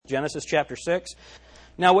Genesis chapter 6.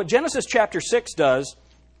 Now, what Genesis chapter 6 does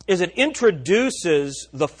is it introduces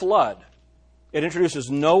the flood. It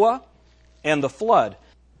introduces Noah and the flood.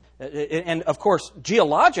 And, of course,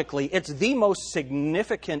 geologically, it's the most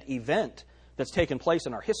significant event that's taken place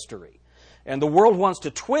in our history. And the world wants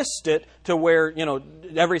to twist it to where,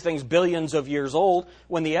 everything's billions of years old,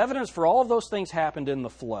 when the evidence for all of those things happened in the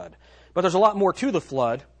flood. But there's a lot more to the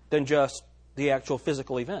flood than just the actual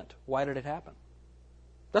physical event. Why did it happen?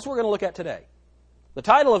 That's what we're going to look at today. The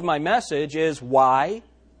title of my message is, Why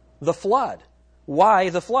the Flood? Why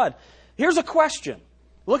the flood? Here's a question.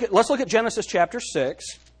 Let's look at Genesis chapter 6.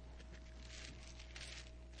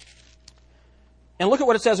 And look at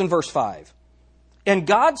what it says in verse 5. And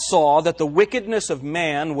God saw that the wickedness of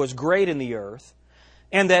man was great in the earth,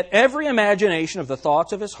 and that every imagination of the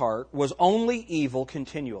thoughts of his heart was only evil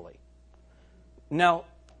continually. Now,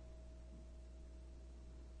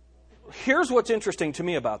 here's what's interesting to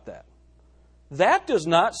me about that. That does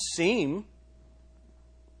not seem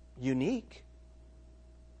unique.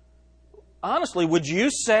 Honestly, would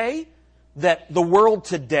you say that the world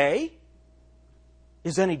today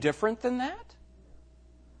is any different than that?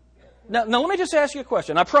 Now, let me just ask you a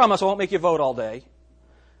question. I promise I won't make you vote all day.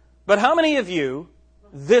 But how many of you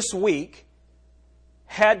this week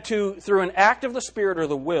had to, through an act of the Spirit or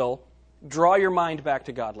the will, draw your mind back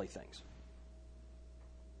to godly things?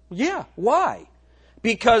 Yeah. Why?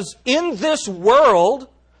 Because in this world,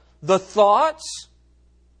 the thoughts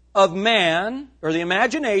of man, or the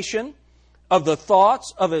imagination of the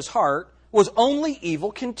thoughts of his heart, was only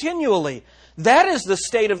evil continually. That is the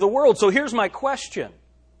state of the world. So here's my question.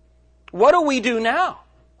 What do we do now?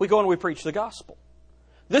 We go and we preach the gospel.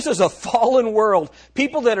 This is a fallen world.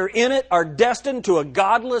 People that are in it are destined to a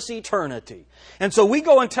godless eternity. And so we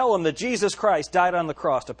go and tell them that Jesus Christ died on the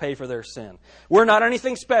cross to pay for their sin. We're not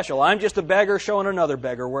anything special. I'm just a beggar showing another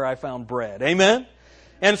beggar where I found bread. Amen?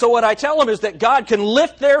 And so what I tell them is that God can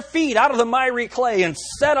lift their feet out of the miry clay and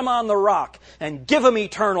set them on the rock and give them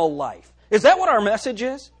eternal life. Is that what our message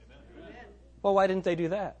is? Amen. Well, why didn't they do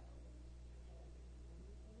that?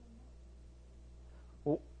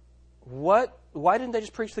 Why didn't they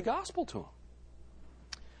just preach the gospel to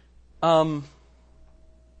them?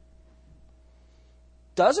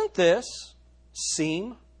 Doesn't this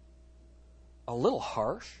seem a little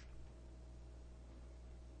harsh?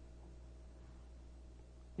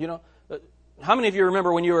 How many of you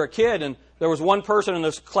remember when you were a kid and there was one person in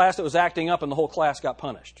this class that was acting up and the whole class got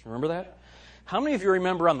punished? Remember that? How many of you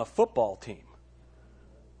remember on the football team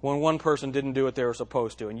when one person didn't do what they were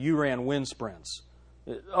supposed to and you ran wind sprints?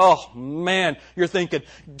 Oh, man, you're thinking,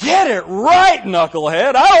 get it right,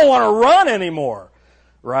 knucklehead. I don't want to run anymore.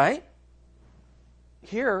 Right?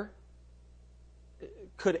 Here,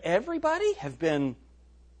 could everybody have been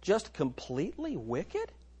just completely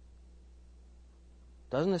wicked?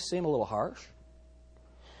 Doesn't this seem a little harsh?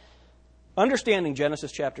 Understanding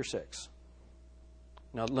Genesis chapter 6.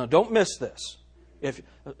 Now, don't miss this.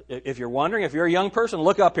 If you're wondering, if you're a young person,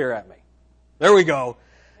 look up here at me. There we go.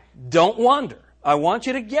 Don't wonder. I want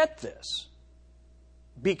you to get this,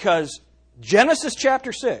 because Genesis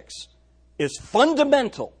chapter 6 is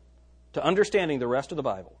fundamental to understanding the rest of the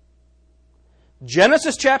Bible.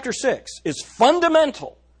 Genesis chapter 6 is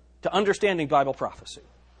fundamental to understanding Bible prophecy.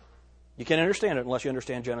 You can't understand it unless you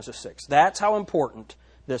understand Genesis 6. That's how important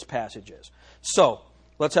this passage is. So,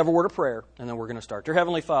 let's have a word of prayer, and then we're going to start. Dear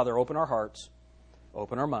Heavenly Father, open our hearts,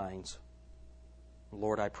 open our minds.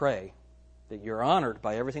 Lord, I pray that you're honored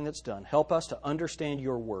by everything that's done. Help us to understand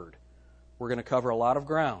your word. We're going to cover a lot of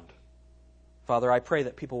ground. Father, I pray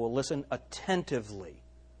that people will listen attentively,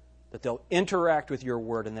 that they'll interact with your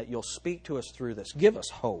word, and that you'll speak to us through this. Give us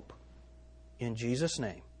hope. In Jesus'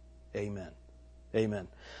 name, amen. Amen.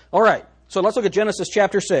 All right, so let's look at Genesis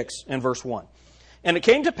chapter 6 and verse 1. And it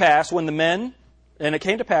came to pass when men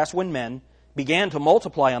began to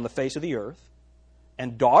multiply on the face of the earth,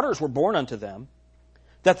 and daughters were born unto them,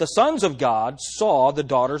 that the sons of God saw the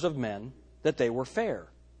daughters of men, that they were fair.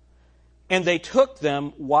 And they took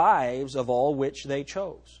them wives of all which they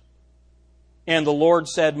chose. And the Lord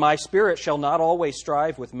said, My spirit shall not always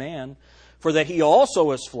strive with man, for that he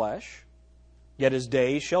also is flesh, yet his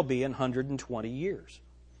days shall be 120 years.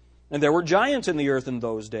 And there were giants in the earth in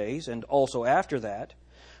those days, and also after that,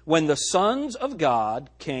 when the sons of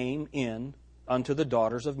God came in unto the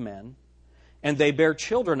daughters of men, and they bare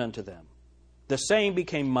children unto them. The same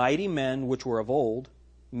became mighty men which were of old,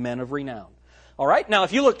 men of renown. All right, now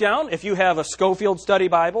if you look down, if you have a Schofield Study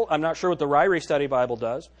Bible, I'm not sure what the Ryrie Study Bible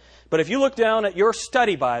does, but if you look down at your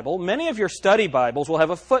study Bible, many of your study Bibles will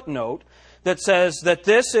have a footnote that says that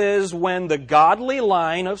this is when the godly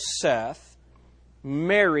line of Seth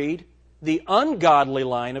married the ungodly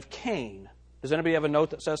line of Cain. Does anybody have a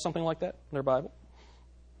note that says something like that in their Bible?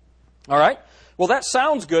 All right. Well, that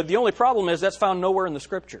sounds good. The only problem is that's found nowhere in the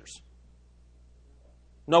Scriptures.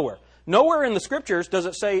 Nowhere. Nowhere in the Scriptures does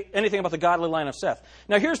it say anything about the godly line of Seth.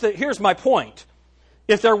 Now, here's my point.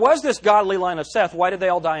 If there was this godly line of Seth, why did they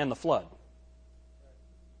all die in the flood?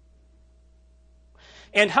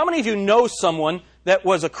 And how many of you know someone that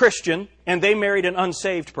was a Christian and they married an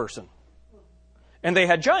unsaved person? And they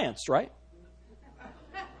had giants, right?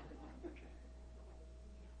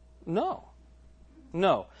 No.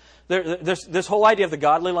 This whole idea of the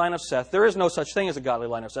godly line of Seth, there is no such thing as a godly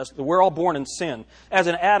line of Seth. We're all born in sin. As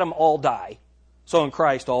in Adam, all die. So in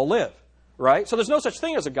Christ, all live. Right? So there's no such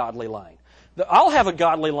thing as a godly line. I'll have a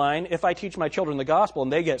godly line if I teach my children the gospel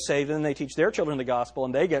and they get saved, and then they teach their children the gospel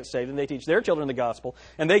and they get saved, and they teach their children the gospel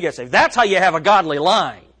and they get saved. That's how you have a godly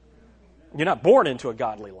line. You're not born into a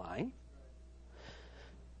godly line.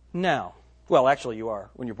 Now, well, actually you are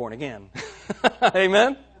when you're born again.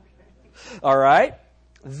 Amen? All right.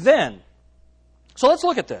 Then, so let's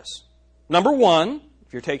look at this. Number one,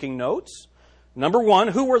 if you're taking notes, number one,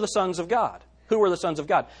 who were the sons of God? Who were the sons of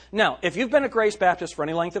God? Now, if you've been at Grace Baptist for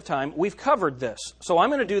any length of time, we've covered this. So I'm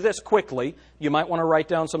going to do this quickly. You might want to write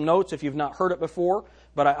down some notes if you've not heard it before.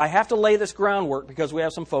 But I have to lay this groundwork because we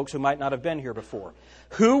have some folks who might not have been here before.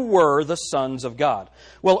 Who were the sons of God?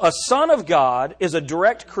 Well, a son of God is a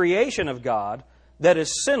direct creation of God that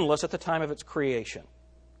is sinless at the time of its creation.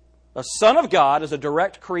 A son of God is a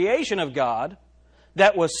direct creation of God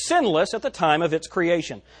that was sinless at the time of its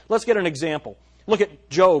creation. Let's get an example. Look at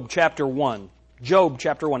Job chapter 1. Job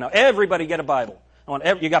chapter 1. Now, everybody get a Bible.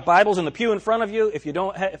 You got Bibles in the pew in front of you. If you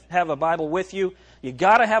don't have a Bible with you, you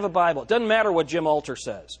got to have a Bible. It doesn't matter what Jim Alter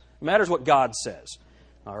says. It matters what God says.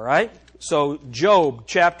 All right? So, Job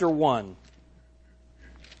chapter 1.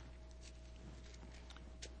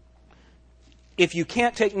 If you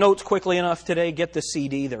can't take notes quickly enough today, get the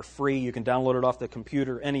CD. They're free. You can download it off the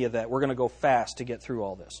computer, any of that. We're going to go fast to get through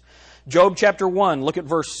all this. Job chapter 1, look at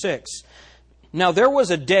verse 6. Now there was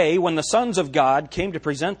a day when the sons of God came to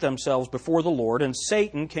present themselves before the Lord, and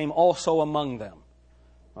Satan came also among them.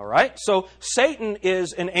 All right? So Satan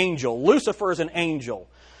is an angel. Lucifer is an angel.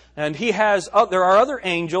 And there are other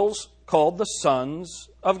angels called the sons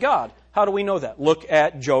of God. How do we know that? Look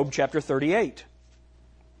at Job chapter 38.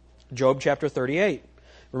 Job chapter 38.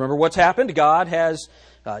 Remember what's happened? God has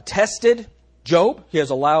tested Job. He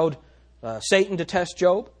has allowed Satan to test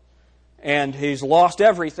Job. And he's lost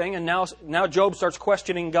everything, and now Job starts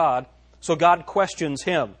questioning God. So God questions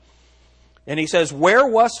him. And he says, "Where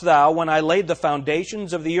wast thou when I laid the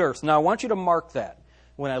foundations of the earth?" Now I want you to mark that.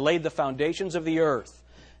 When I laid the foundations of the earth.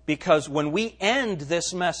 Because when we end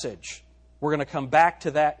this message, we're going to come back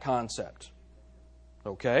to that concept.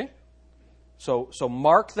 Okay? So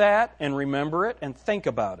mark that and remember it and think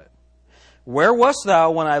about it. "Where wast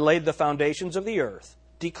thou when I laid the foundations of the earth?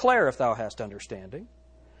 Declare if thou hast understanding.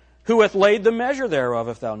 Who hath laid the measure thereof,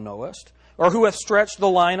 if thou knowest? Or who hath stretched the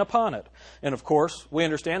line upon it?" And of course, we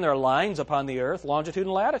understand there are lines upon the earth, longitude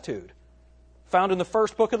and latitude, found in the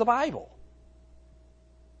first book of the Bible.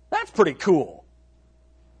 That's pretty cool.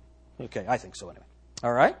 Okay, I think so anyway.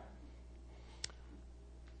 All right?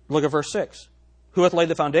 Look at verse 6. "Who hath laid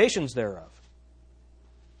the foundations thereof?"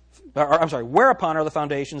 "Whereupon are the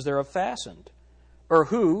foundations thereof fastened? Or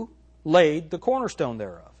who laid the cornerstone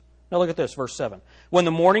thereof?" Now look at this, verse 7. "When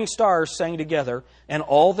the morning stars sang together, and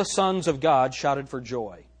all the sons of God shouted for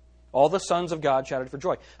joy." All the sons of God shouted for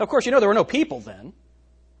joy. Of course, there were no people then.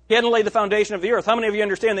 He hadn't laid the foundation of the earth. How many of you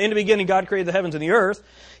understand that in the beginning God created the heavens and the earth?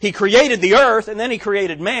 He created the earth, and then He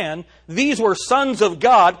created man. These were sons of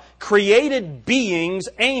God, created beings,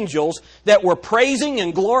 angels, that were praising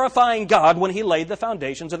and glorifying God when He laid the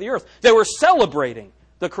foundations of the earth. They were celebrating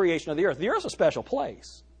the creation of the earth. The earth is a special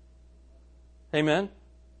place. Amen?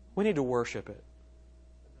 We need to worship it.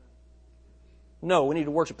 No, we need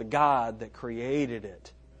to worship the God that created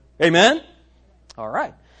it. Amen? All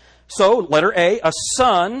right. So, letter A, a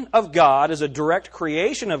son of God is a direct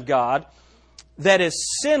creation of God that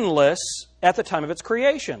is sinless at the time of its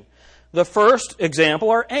creation. The first example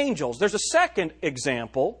are angels. There's a second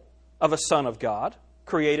example of a son of God,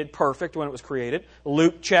 created perfect when it was created.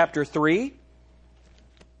 Luke chapter 3.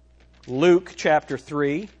 Luke chapter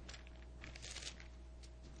 3.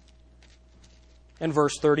 And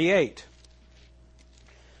verse 38.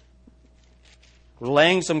 We're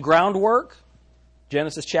laying some groundwork.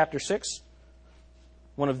 Genesis chapter 6.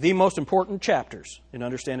 One of the most important chapters in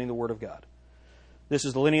understanding the Word of God. This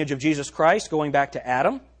is the lineage of Jesus Christ going back to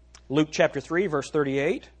Adam. Luke chapter 3, verse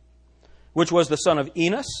 38. Which was the son of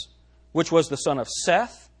Enos, which was the son of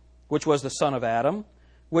Seth, which was the son of Adam,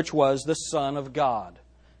 which was the son of God.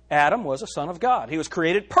 Adam was a son of God. He was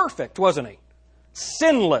created perfect, wasn't he?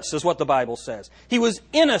 Sinless is what the Bible says. He was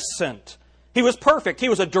innocent. He was perfect. He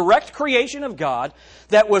was a direct creation of God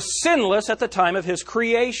that was sinless at the time of his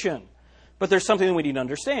creation. But there's something that we need to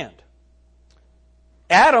understand.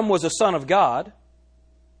 Adam was a son of God,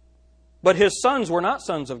 but his sons were not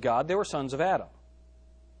sons of God. They were sons of Adam.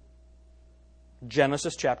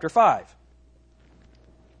 Genesis chapter 5.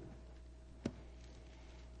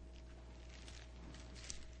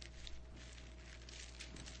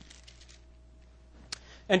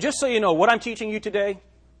 And just so you know, what I'm teaching you today,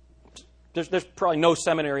 there's probably no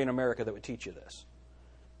seminary in America that would teach you this.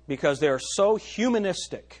 Because they are so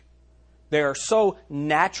humanistic. They are so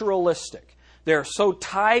naturalistic. They are so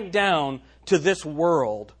tied down to this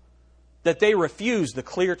world that they refuse the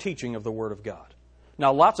clear teaching of the Word of God.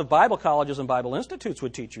 Now, lots of Bible colleges and Bible institutes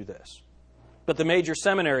would teach you this. But the major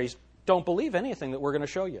seminaries don't believe anything that we're going to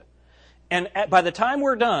show you. And by the time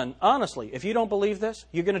we're done, honestly, if you don't believe this,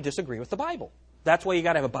 you're going to disagree with the Bible. That's why you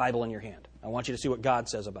got to have a Bible in your hand. I want you to see what God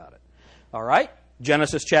says about it. All right?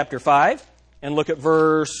 Genesis chapter 5, and look at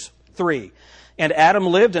verse 3. And Adam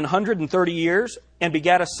lived 130 years and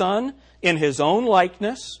begat a son in his own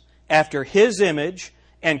likeness, after his image,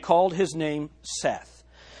 and called his name Seth.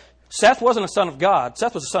 Seth wasn't a son of God.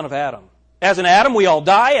 Seth was a son of Adam. As in Adam we all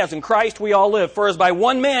die, as in Christ we all live. For as by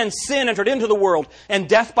one man sin entered into the world, and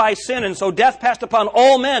death by sin, and so death passed upon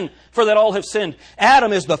all men, for that all have sinned.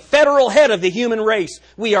 Adam is the federal head of the human race.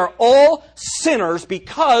 We are all sinners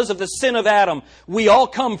because of the sin of Adam. We all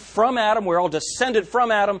come from Adam. We're all descended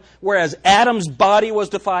from Adam. Whereas Adam's body was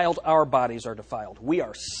defiled, our bodies are defiled. We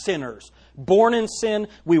are sinners. Born in sin,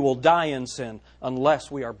 we will die in sin unless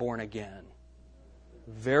we are born again.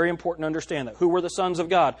 Very important to understand that. Who were the sons of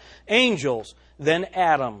God? Angels, then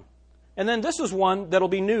Adam. And then this is one that'll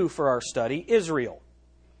be new for our study, Israel.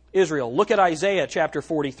 Israel. Look at Isaiah chapter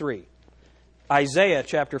 43. Isaiah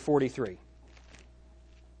chapter 43.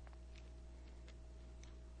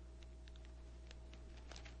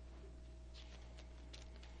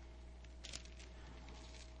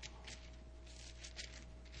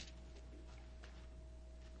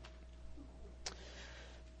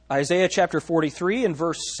 Isaiah chapter 43 and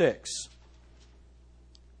verse 6.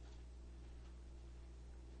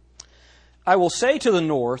 I will say to the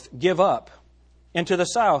north, give up, and to the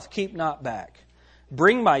south, keep not back.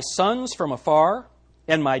 Bring my sons from afar,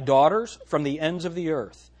 and my daughters from the ends of the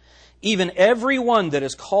earth. Even every one that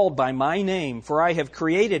is called by my name, for I have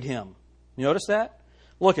created him. You notice that?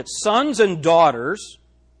 Look at sons and daughters,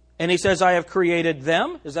 and he says, I have created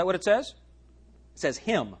them. Is that what it says? It says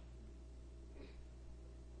him.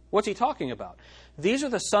 What's he talking about? These are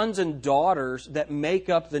the sons and daughters that make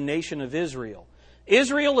up the nation of Israel.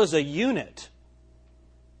 Israel is a unit.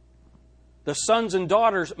 The sons and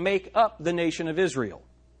daughters make up the nation of Israel.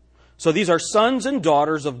 So these are sons and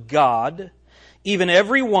daughters of God, even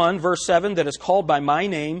every one, verse 7, that is called by my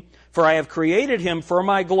name, for I have created him for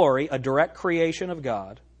my glory, a direct creation of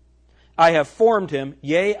God. I have formed him,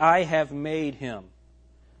 yea, I have made him.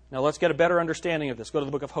 Now let's get a better understanding of this. Go to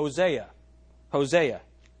the book of Hosea. Hosea.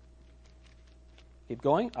 Keep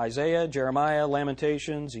going. Isaiah, Jeremiah,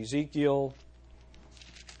 Lamentations, Ezekiel,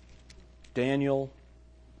 Daniel.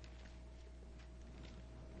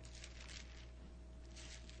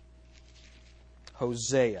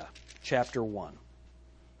 Hosea chapter 1.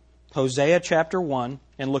 Hosea chapter 1,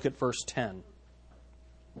 and look at verse 10.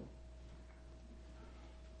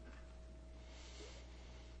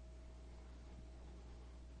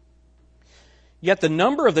 Yet the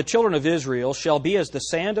number of the children of Israel shall be as the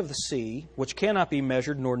sand of the sea, which cannot be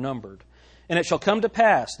measured nor numbered. And it shall come to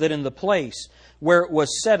pass that in the place where it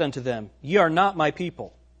was said unto them, Ye are not my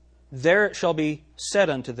people, there it shall be said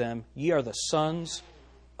unto them, Ye are the sons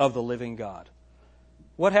of the living God.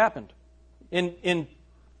 What happened? In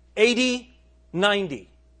AD 90,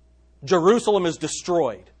 Jerusalem is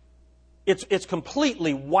destroyed. It's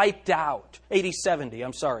completely wiped out. AD 70,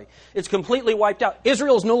 I'm sorry. It's completely wiped out.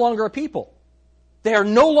 Israel is no longer a people. They are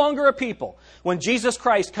no longer a people. When Jesus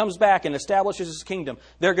Christ comes back and establishes His kingdom,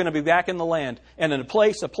 they're going to be back in the land. And in a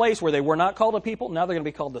place where they were not called a people, now they're going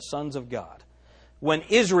to be called the sons of God. When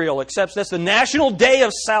Israel accepts this, the national day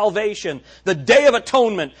of salvation, the day of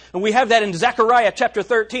atonement. And we have that in Zechariah chapter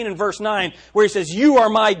 13 and verse 9, where He says, You are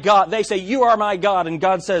my God. They say, You are my God. And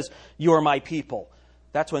God says, You are my people.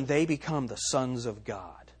 That's when they become the sons of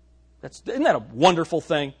God. Isn't that a wonderful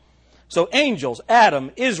thing? So angels,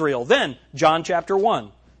 Adam, Israel, then John chapter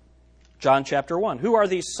 1. John chapter 1. Who are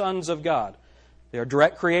these sons of God? They are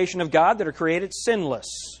direct creation of God that are created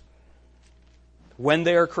sinless when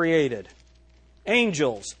they are created.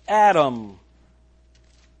 angels, Adam,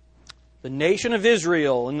 the nation of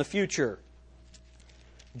Israel in the future.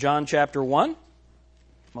 John chapter 1.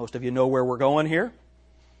 Most of you know where we're going here.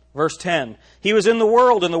 Verse 10. He was in the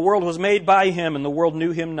world, and the world was made by Him, and the world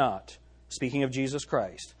knew Him not. Speaking of Jesus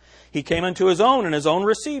Christ. He came unto His own, and His own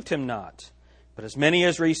received Him not. But as many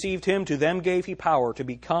as received Him, to them gave He power to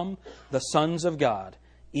become the sons of God,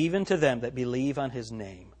 even to them that believe on His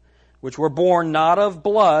name, which were born not of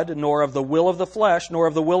blood, nor of the will of the flesh, nor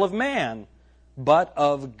of the will of man, but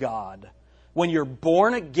of God. When you're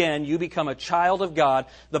born again, you become a child of God.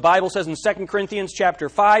 The Bible says in 2 Corinthians chapter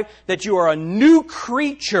 5 that you are a new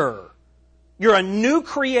creature. You're a new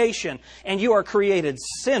creation, and you are created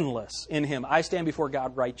sinless in Him. I stand before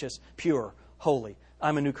God righteous, pure, holy.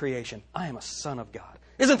 I'm a new creation. I am a son of God.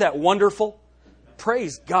 Isn't that wonderful?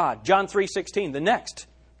 Praise God. John 3:16,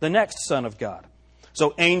 the next son of God.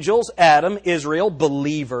 So angels, Adam, Israel,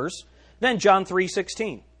 believers. Then John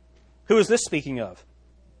 3:16. Who is this speaking of?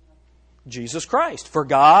 Jesus Christ. For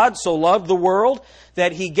God so loved the world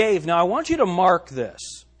that He gave. Now I want you to mark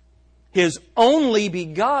this. His only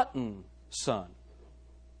begotten Son.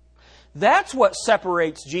 That's what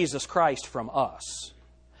separates Jesus Christ from us.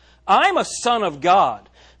 I'm a son of God.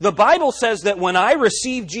 The Bible says that when I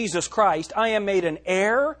receive Jesus Christ, I am made an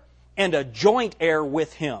heir and a joint heir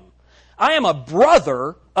with Him. I am a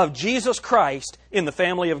brother of Jesus Christ in the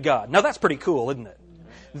family of God. Now that's pretty cool, isn't it?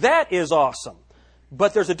 That is awesome.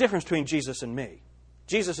 But there's a difference between Jesus and me.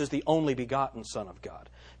 Jesus is the only begotten Son of God.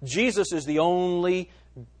 Jesus is the only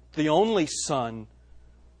Son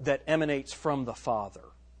that emanates from the Father.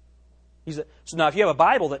 So now if you have a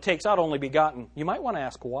Bible that takes out only begotten, you might want to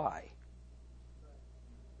ask why.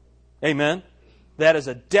 Amen? That is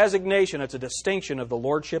a designation, it's a distinction of the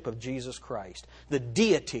Lordship of Jesus Christ. The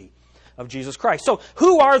deity of Jesus Christ. So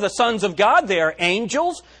who are the sons of God? They are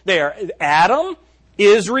angels, they are Adam,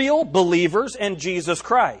 Israel, believers, and Jesus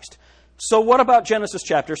Christ. So what about Genesis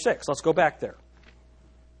chapter 6? Let's go back there.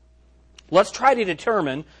 Let's try to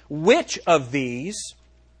determine which of these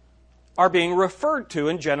are being referred to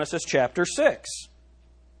in Genesis chapter 6.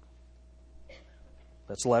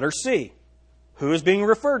 That's letter C. Who is being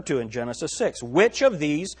referred to in Genesis 6? Which of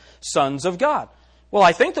these sons of God? Well,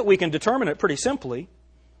 I think that we can determine it pretty simply.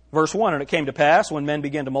 Verse 1, and it came to pass, when men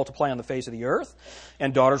began to multiply on the face of the earth,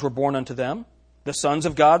 and daughters were born unto them, the sons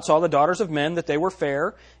of God saw the daughters of men that they were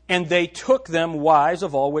fair, and they took them wives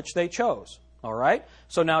of all which they chose. All right?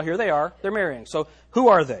 So now here they are. They're marrying. So who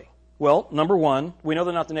are they? Well, number one, we know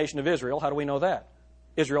they're not the nation of Israel. How do we know that?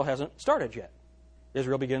 Israel hasn't started yet.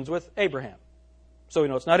 Israel begins with Abraham. So we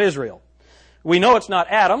know it's not Israel. We know it's not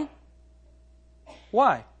Adam.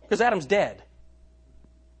 Why? Because Adam's dead.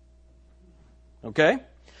 Okay?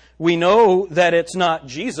 We know that it's not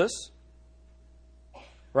Jesus.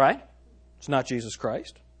 Right? It's not Jesus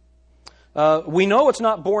Christ. We know it's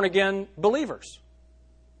not born-again believers.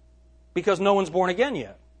 Because no one's born again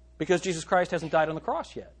yet. Because Jesus Christ hasn't died on the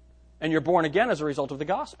cross yet. And you're born again as a result of the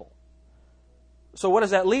gospel. So what does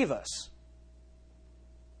that leave us?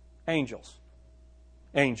 Angels.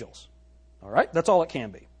 Angels. All right? That's all it can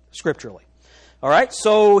be, scripturally. All right?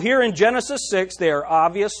 So here in Genesis 6, they are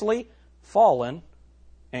obviously fallen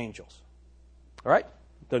angels. All right?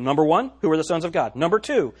 The number one, who are the sons of God? Number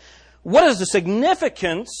two, what is the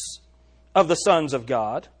significance of the sons of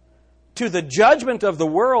God to the judgment of the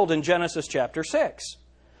world in Genesis chapter 6?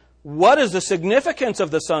 What is the significance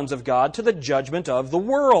of the sons of God to the judgment of the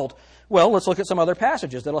world? Well, let's look at some other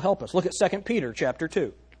passages that'll help us. Look at 2 Peter chapter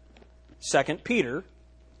 2. 2 Peter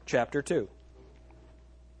chapter 2.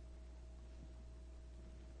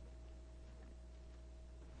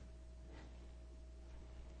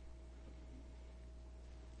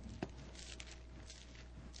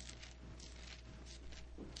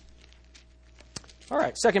 All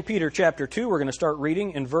right, 2 Peter chapter 2, we're going to start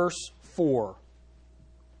reading in verse 4.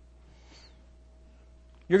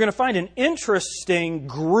 You're going to find an interesting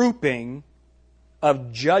grouping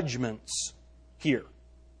of judgments here.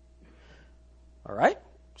 All right?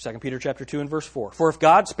 2 Peter chapter 2 and verse 4. For if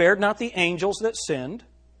God spared not the angels that sinned,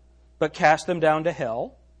 but cast them down to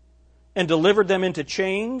hell, and delivered them into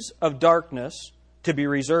chains of darkness to be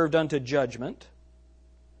reserved unto judgment,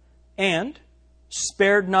 and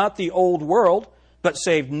spared not the old world, but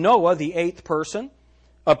saved Noah, the eighth person,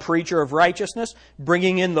 a preacher of righteousness,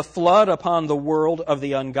 bringing in the flood upon the world of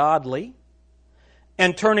the ungodly,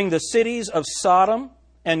 and turning the cities of Sodom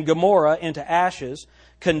and Gomorrah into ashes,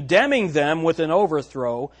 condemning them with an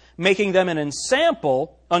overthrow, making them an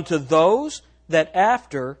ensample unto those that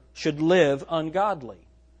after should live ungodly.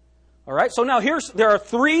 All right, so now there are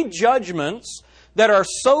three judgments that are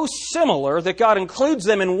so similar that God includes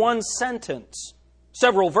them in one sentence.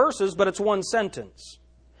 Several verses, but it's one sentence.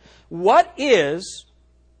 What is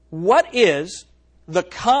the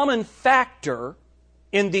common factor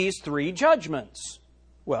in these three judgments?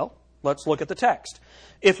 Well, let's look at the text.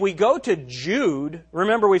 If we go to Jude,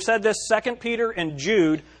 remember we've said this, 2 Peter and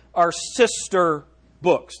Jude are sister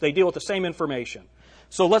books. They deal with the same information.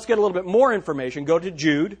 So let's get a little bit more information. Go to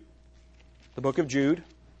Jude, the book of Jude.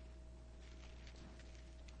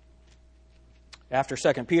 After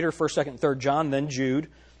 2 Peter, 1st, 2nd, 3rd John, then Jude.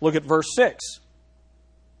 Look at verse 6.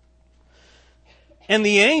 And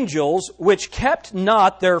the angels, which kept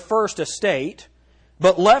not their first estate,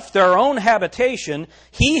 but left their own habitation,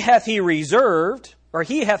 he hath reserved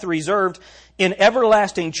in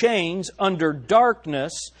everlasting chains under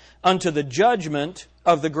darkness unto the judgment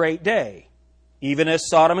of the great day. Even as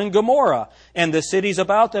Sodom and Gomorrah and the cities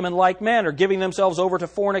about them in like manner, giving themselves over to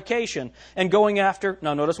fornication and going after,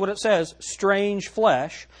 now notice what it says, strange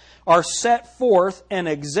flesh, are set forth an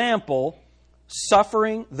example,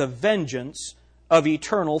 suffering the vengeance of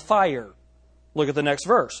eternal fire. Look at the next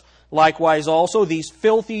verse. Likewise also these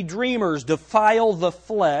filthy dreamers defile the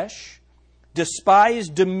flesh, despise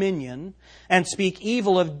dominion, and speak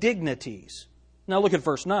evil of dignities. Now look at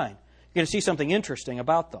verse 9. You're going to see something interesting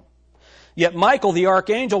about them. Yet Michael the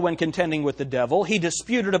archangel, when contending with the devil, he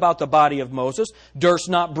disputed about the body of Moses, durst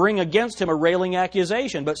not bring against him a railing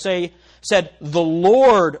accusation, but said, The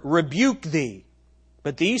Lord rebuke thee.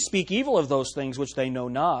 But these speak evil of those things which they know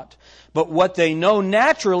not. But what they know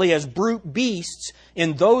naturally as brute beasts,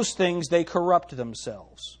 in those things they corrupt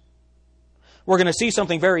themselves. We're going to see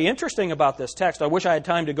something very interesting about this text. I wish I had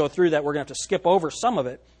time to go through that. We're going to have to skip over some of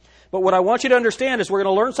it. But what I want you to understand is we're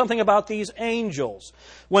going to learn something about these angels.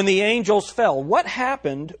 When the angels fell. What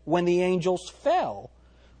happened when the angels fell?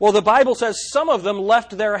 Well, the Bible says some of them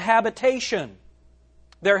left their habitation.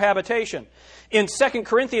 Their habitation. In 2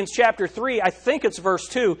 Corinthians chapter 3, I think it's verse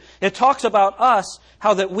 2, it talks about us,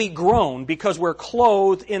 how that we groan because we're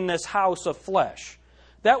clothed in this house of flesh.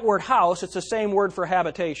 That word house, it's the same word for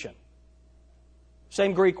habitation.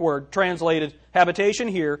 Same Greek word, translated habitation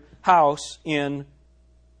here, house in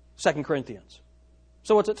 2 Corinthians.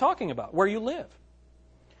 So what's it talking about? Where you live.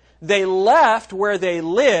 They left where they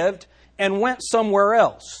lived and went somewhere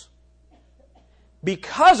else.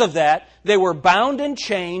 Because of that, they were bound in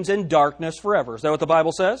chains in darkness forever. Is that what the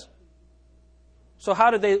Bible says? So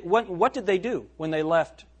what did they do when they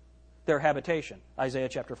left their habitation? Isaiah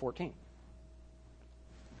chapter 14.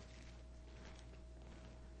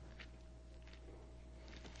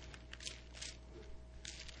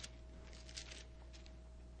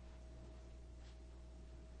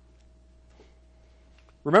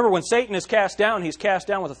 Remember, when Satan is cast down, he's cast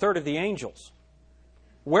down with a third of the angels.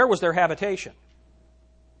 Where was their habitation?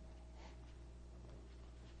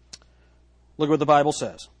 Look what the Bible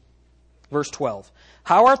says. Verse 12.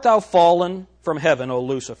 How art thou fallen from heaven, O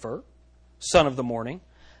Lucifer, son of the morning?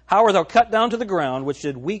 How art thou cut down to the ground, which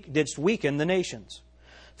didst weaken the nations?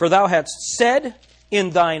 For thou hadst said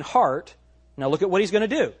in thine heart, now look at what he's going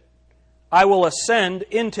to do. I will ascend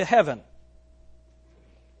into heaven.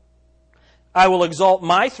 I will exalt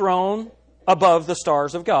my throne above the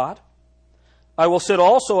stars of God. I will sit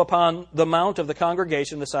also upon the mount of the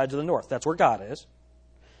congregation, the sides of the north. That's where God is.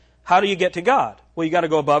 How do you get to God? Well, you got to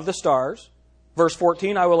go above the stars. Verse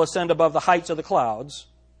 14, I will ascend above the heights of the clouds.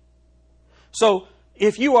 So,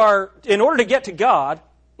 in order to get to God,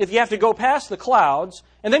 if you have to go past the clouds,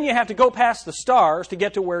 and then you have to go past the stars to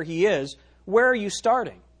get to where He is, where are you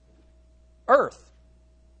starting? Earth.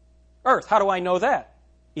 Earth. How do I know that?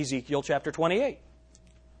 Ezekiel chapter 28.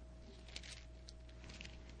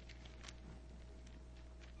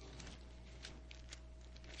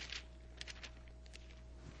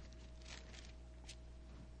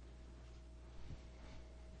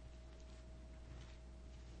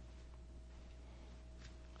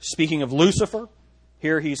 Speaking of Lucifer,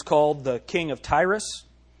 here he's called the king of Tyrus.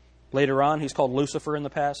 Later on, he's called Lucifer in the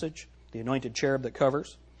passage, the anointed cherub that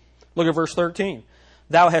covers. Look at verse 13.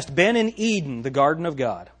 Thou hast been in Eden, the garden of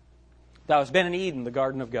God. Thou hast been in Eden, the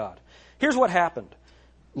garden of God. Here's what happened.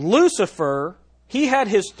 Lucifer, he had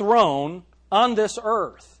his throne on this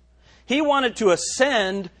earth. He wanted to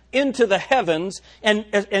ascend into the heavens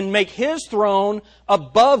and make his throne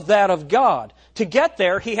above that of God. To get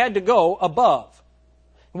there, he had to go above.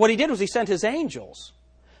 What he did was he sent his angels.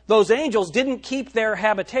 Those angels didn't keep their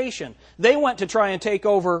habitation. They went to try and take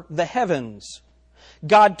over the heavens.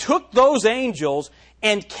 God took those angels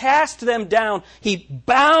and cast them down. He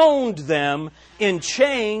bound them in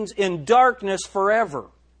chains in darkness forever.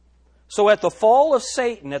 So at the fall of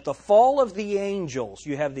Satan, at the fall of the angels,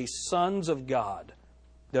 you have these sons of God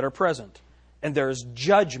that are present. And there is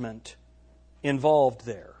judgment involved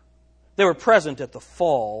there. They were present at the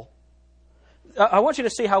fall. I want you to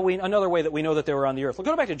see another way that we know that they were on the earth. We'll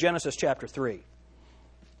go back to Genesis chapter 3.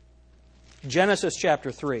 Genesis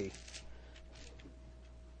chapter 3. I'm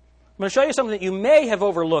going to show you something that you may have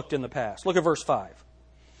overlooked in the past. Look at verse 5.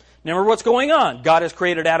 Remember what's going on. God has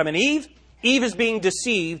created Adam and Eve. Eve is being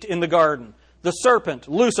deceived in the garden. The serpent,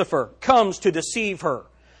 Lucifer, comes to deceive her.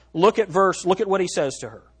 Look at what he says to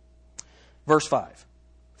her. Verse 5.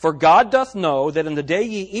 For God doth know that in the day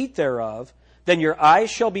ye eat thereof, then your eyes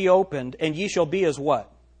shall be opened, and ye shall be as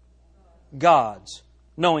what? Gods,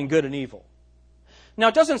 knowing good and evil. Now,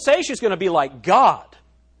 it doesn't say she's going to be like God.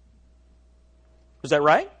 Is that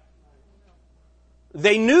right?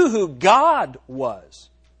 They knew who God was.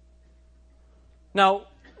 Now,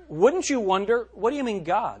 wouldn't you wonder, what do you mean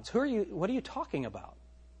gods? What are you talking about?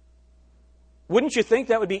 Wouldn't you think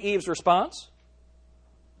that would be Eve's response?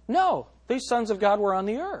 No, these sons of God were on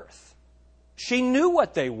the earth. She knew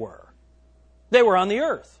what they were. They were on the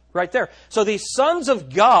earth, right there. So these sons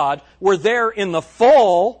of God were there in the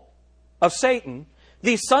fall of Satan.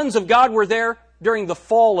 These sons of God were there during the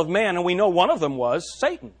fall of man, and we know one of them was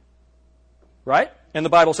Satan. Right? And the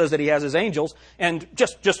Bible says that he has his angels. And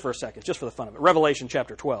just for a second, just for the fun of it, Revelation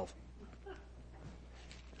chapter 12.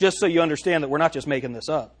 Just so you understand that we're not just making this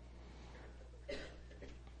up.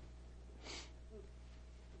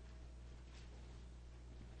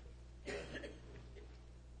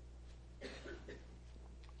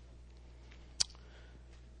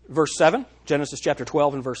 Verse 7, Genesis chapter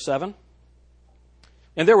 12 and verse 7.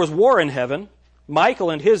 And there was war in heaven. Michael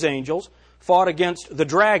and his angels fought against the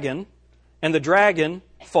dragon, and the dragon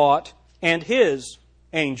fought and his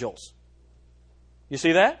angels. You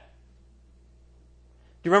see that?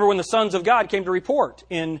 Do you remember when the sons of God came to report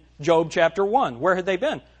in Job chapter 1? Where had they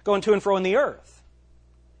been? Going to and fro in the earth.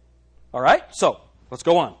 All right, so let's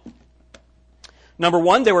go on. Number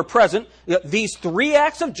one, they were present. These three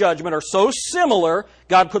acts of judgment are so similar,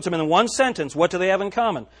 God puts them in one sentence. What do they have in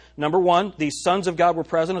common? Number one, these sons of God were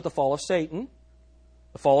present at the fall of Satan,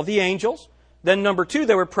 the fall of the angels. Then number two,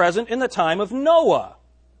 they were present in the time of Noah.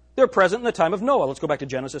 They're present in the time of Noah. Let's go back to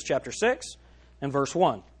Genesis chapter 6 and verse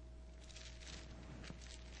 1.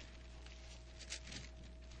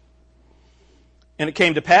 And it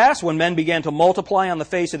came to pass, when men began to multiply on the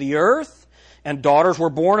face of the earth, and daughters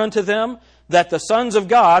were born unto them, that the sons of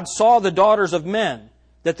God saw the daughters of men,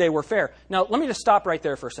 that they were fair. Now, let me just stop right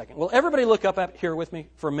there for a second. Will everybody look up here with me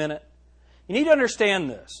for a minute? You need to understand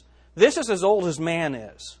this. This is as old as man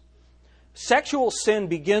is. Sexual sin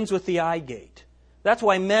begins with the eye gate. That's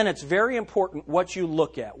why, men, it's very important what you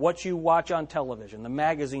look at, what you watch on television, the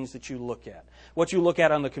magazines that you look at, what you look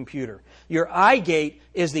at on the computer. Your eye gate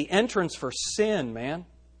is the entrance for sin, man.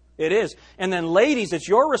 It is. And then, ladies, it's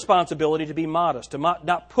your responsibility to be modest, to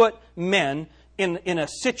not put men in a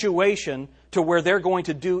situation to where they're going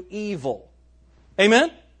to do evil.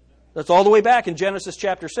 Amen? That's all the way back in Genesis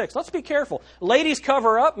chapter 6. Let's be careful. Ladies,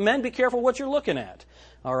 cover up. Men, be careful what you're looking at.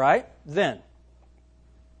 All right? Then,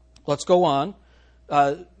 let's go on.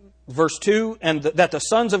 Verse 2, and that the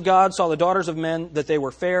sons of God saw the daughters of men, that they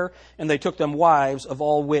were fair, and they took them wives, of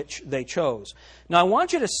all which they chose. Now, I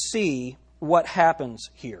want you to see what happens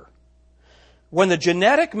here. When the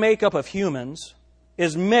genetic makeup of humans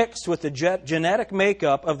is mixed with the genetic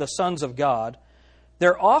makeup of the sons of God,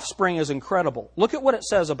 their offspring is incredible. Look at what it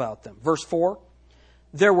says about them. Verse 4,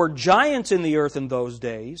 there were giants in the earth in those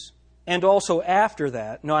days, and also after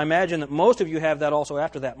that. Now, I imagine that most of you have that also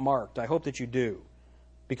after that marked. I hope that you do,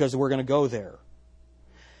 because we're going to go there.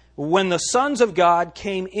 When the sons of God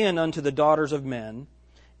came in unto the daughters of men,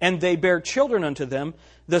 and they bare children unto them,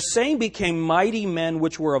 the same became mighty men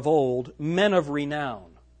which were of old, men of renown.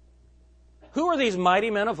 Who are these mighty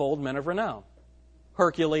men of old, men of renown?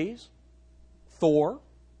 Hercules, Thor.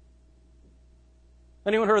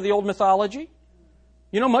 Anyone heard of the old mythology?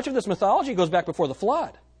 You know, much of this mythology goes back before the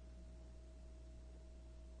flood.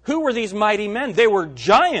 Who were these mighty men? They were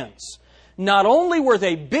giants. Not only were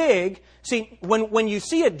they big, see, when you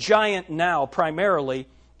see a giant now, primarily,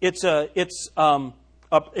 it's a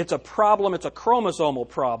problem, it's a chromosomal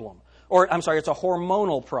problem. It's a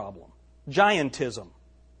hormonal problem. Giantism.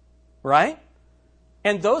 Right?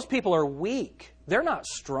 And those people are weak. They're not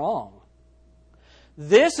strong.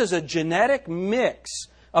 This is a genetic mix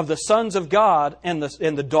of the sons of God and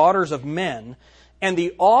the daughters of men, and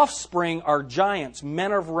the offspring are giants,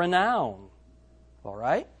 men of renown. All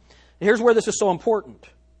right? Here's where this is so important.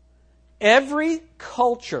 Every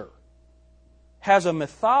culture has a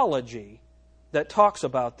mythology that talks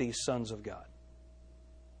about these sons of God.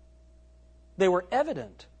 They were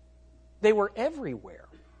evident. They were everywhere.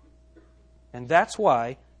 And that's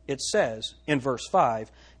why it says in verse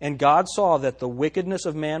 5, "And God saw that the wickedness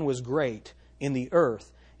of man was great in the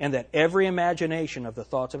earth, and that every imagination of the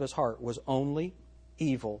thoughts of his heart was only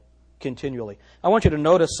evil continually." I want you to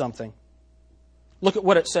notice something. Look at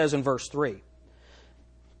what it says in verse 3.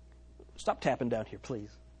 Stop tapping down here,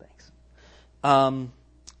 please. Thanks.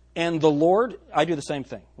 And the Lord, I do the same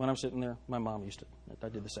thing. When I'm sitting there, my mom used to, I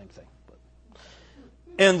did the same thing.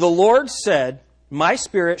 And the Lord said, "My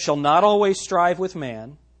spirit shall not always strive with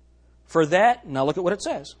man, for that," now look at what it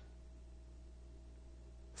says,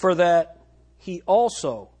 "for that he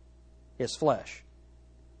also is flesh,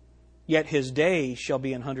 yet his days shall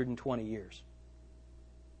be 120 years."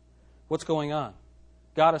 What's going on?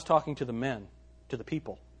 God is talking to the men, to the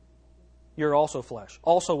people. You're also flesh.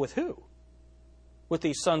 Also with who? With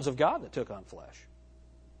these sons of God that took on flesh.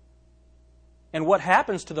 And what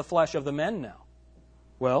happens to the flesh of the men now?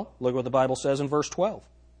 Well, look what the Bible says in verse 12.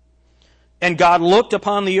 "And God looked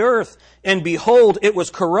upon the earth, and behold, it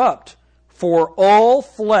was corrupt, for all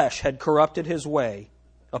flesh had corrupted his way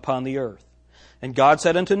upon the earth. And God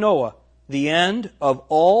said unto Noah, The end of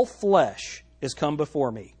all flesh is come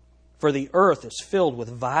before me, for the earth is filled with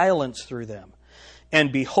violence through them.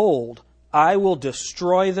 And behold, I will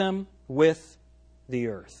destroy them with the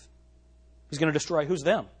earth." He's going to destroy, who's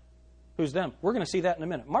them? Who's them? We're going to see that in a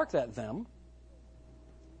minute. Mark that, them.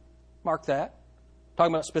 Mark that.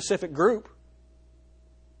 Talking about a specific group.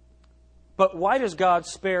 But why does God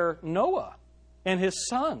spare Noah and his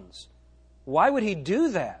sons? Why would he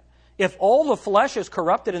do that? If all the flesh is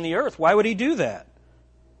corrupted in the earth, why would he do that?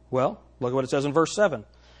 Well, look at what it says in verse 7.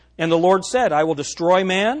 "And the Lord said, I will destroy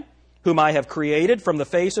man, whom I have created from the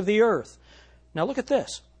face of the earth." Now look at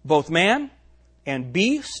this. "Both man and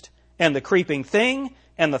beast and the creeping thing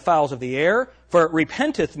and the fowls of the air, for it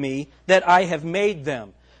repenteth me that I have made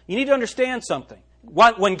them." You need to understand something.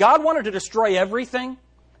 When God wanted to destroy everything,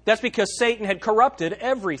 that's because Satan had corrupted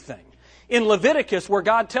everything. In Leviticus, where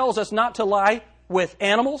God tells us not to lie with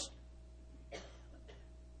animals,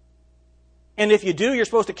 and if you do, you're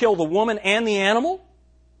supposed to kill the woman and the animal.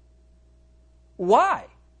 Why?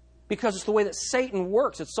 Because it's the way that Satan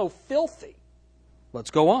works. It's so filthy.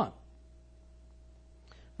 Let's go on.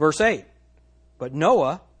 Verse 8. "But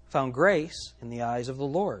Noah found grace in the eyes of the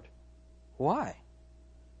Lord." Why?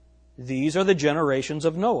 "These are the generations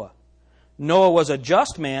of Noah. Noah was a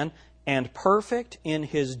just man and perfect in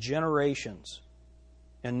his generations.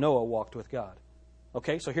 And Noah walked with God."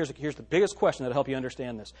 Okay, so here's the biggest question that'll help you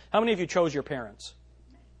understand this. How many of you chose your parents?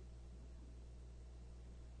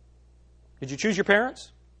 Did you choose your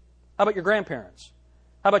parents? How about your grandparents?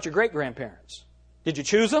 How about your great-grandparents? Did you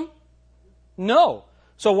choose them? No.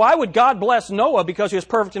 So why would God bless Noah because he was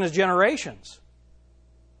perfect in his generations?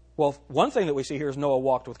 Well, one thing that we see here is Noah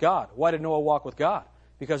walked with God. Why did Noah walk with God?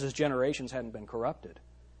 Because his generations hadn't been corrupted.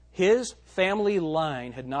 His family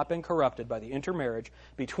line had not been corrupted by the intermarriage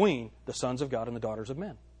between the sons of God and the daughters of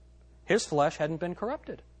men. His flesh hadn't been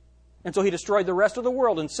corrupted. And so he destroyed the rest of the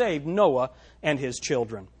world and saved Noah and his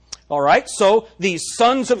children. All right, so these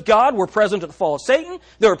sons of God were present at the fall of Satan.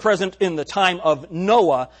 They were present in the time of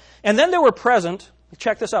Noah. And then they were present,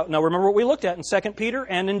 check this out. Now remember what we looked at in 2 Peter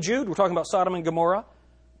and in Jude. We're talking about Sodom and Gomorrah.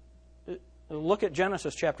 Look at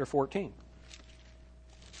Genesis chapter 14.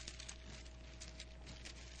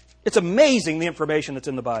 It's amazing the information that's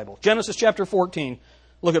in the Bible. Genesis chapter 14,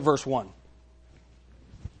 look at verse 1.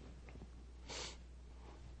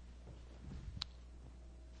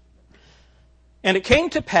 "And it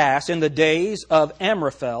came to pass in the days of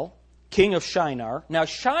Amraphel, king of Shinar." Now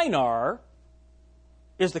Shinar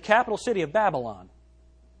is the capital city of Babylon.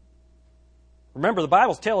 Remember, the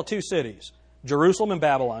Bible's a tale of two cities, Jerusalem and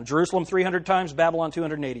Babylon. Jerusalem 300 times, Babylon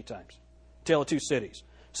 280 times. Tale of two cities.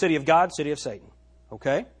 City of God, city of Satan.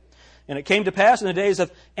 Okay? "And it came to pass in the days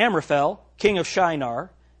of Amraphel, king of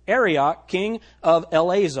Shinar, Arioch, king of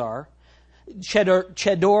Eleazar,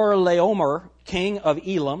 Chedorlaomer, king of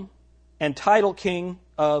Elam, and Tidal, king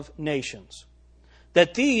of nations,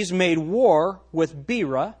 that these made war with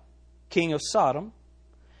Bera, king of Sodom,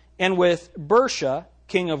 and with Bersha,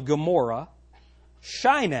 king of Gomorrah,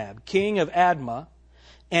 Shinab, king of Admah,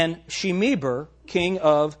 and Shemeber, king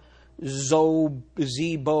of Zeboim,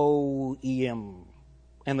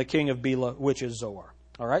 and the king of Bela, which is Zoar."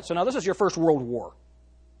 All right, so now this is your first world war.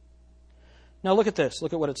 Now look at this.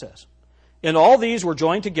 Look at what it says. "And all these were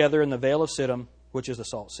joined together in the vale of Siddim, which is the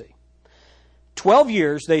Salt Sea. 12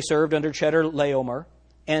 years they served under Chedorlaomer,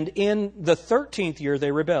 and in the 13th year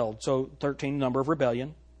they rebelled." So 13, number of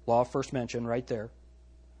rebellion. Law of first mention right there.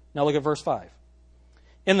 Now look at verse 5.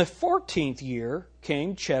 In the 14th year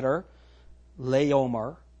came Chedor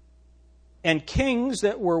Laomer, and kings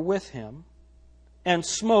that were with him, and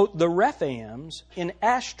smote the Rephaims in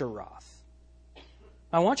Ashtaroth.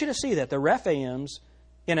 I want you to see that, the Rephaims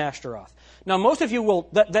in Ashtaroth. Now, most of you will,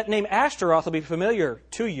 that name Ashtaroth will be familiar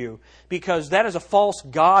to you because that is a false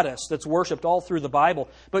goddess that's worshipped all through the Bible.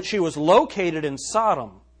 But she was located in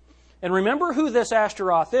Sodom. And remember who this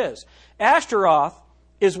Ashtaroth is. Ashtaroth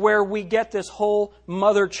is where we get this whole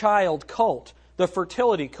mother-child cult, the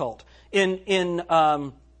fertility cult. In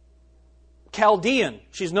Chaldean,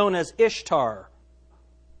 she's known as Ishtar.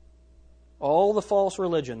 All the false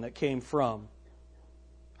religion that came from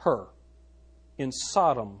her in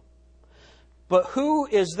Sodom. But who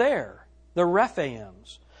is there? The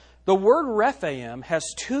Rephaims. The word Rephaim has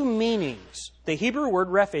two meanings. The Hebrew word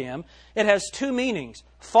Rephaim, it has two meanings.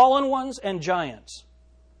 Fallen ones and giants.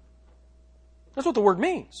 That's what the word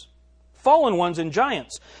means. Fallen ones and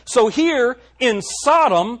giants. So here in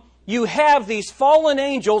Sodom, you have these fallen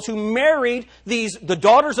angels who married the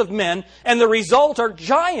daughters of men, and the result are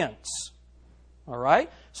giants. All right?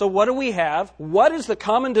 So what do we have? What is the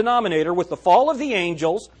common denominator with the fall of the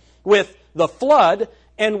angels, with the flood,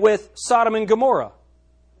 and with Sodom and Gomorrah?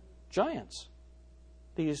 Giants.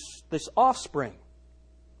 This offspring.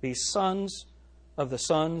 These sons of the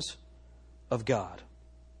sons of God.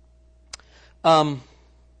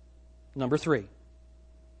 Number 3.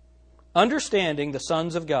 Understanding the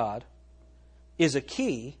sons of God is a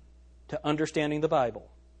key to understanding the Bible.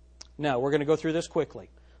 Now, we're going to go through this quickly.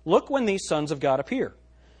 Look when these sons of God appear.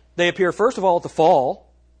 They appear, first of all, at the fall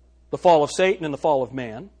of Satan and the fall of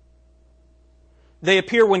man. They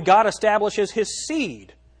appear when God establishes His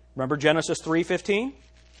seed. Remember Genesis 3:15?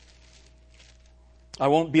 I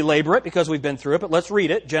won't belabor it because we've been through it, but let's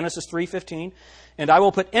read it. Genesis 3:15. And I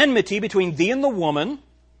will put enmity between thee and the woman,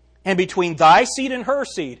 and between thy seed and her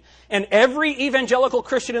seed. And every evangelical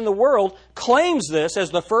Christian in the world claims this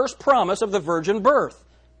as the first promise of the virgin birth.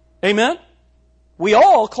 Amen? We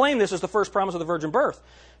all claim this as the first promise of the virgin birth.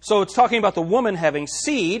 So it's talking about the woman having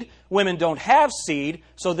seed. Women don't have seed,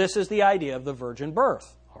 so this is the idea of the virgin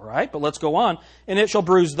birth. All right, but let's go on. And it shall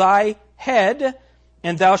bruise thy head,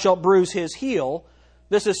 and thou shalt bruise his heel.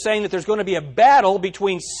 This is saying that there's going to be a battle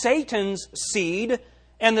between Satan's seed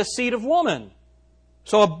and the seed of woman.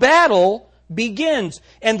 So a battle begins,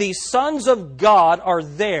 and these sons of God are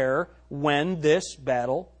there when this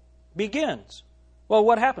battle begins. Well,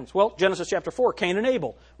 what happens? Well, Genesis chapter 4, Cain and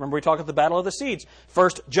Abel. Remember we talked about the battle of the seeds. 1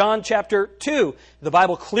 John chapter 2, the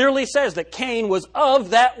Bible clearly says that Cain was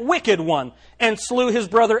of that wicked one and slew his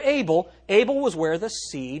brother Abel. Abel was where the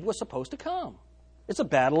seed was supposed to come. It's a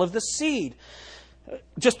battle of the seed.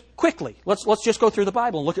 Just quickly, let's just go through the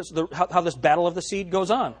Bible and look at how this battle of the seed goes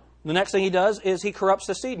on. The next thing he does is he corrupts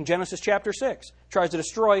the seed in Genesis chapter 6. Tries to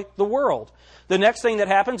destroy the world. The next thing that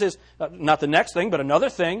happens is, not the next thing, but another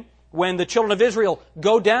thing, when the children of Israel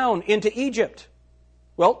go down into Egypt.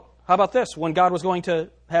 Well, how about this? When God was going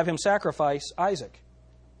to have him sacrifice Isaac.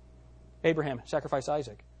 Abraham sacrificed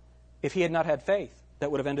Isaac. If he had not had faith,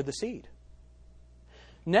 that would have ended the seed.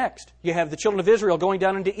 Next, you have the children of Israel going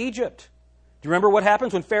down into Egypt. Do you remember what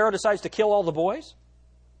happens when Pharaoh decides to kill all the boys?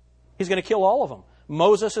 He's going to kill all of them.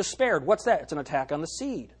 Moses is spared. What's that? It's an attack on the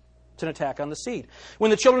seed. It's an attack on the seed. When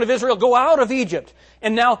the children of Israel go out of Egypt,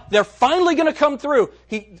 and now they're finally going to come through,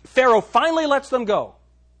 Pharaoh finally lets them go.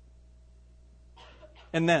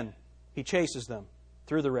 And then he chases them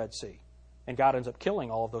through the Red Sea. And God ends up killing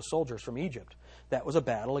all of those soldiers from Egypt. That was a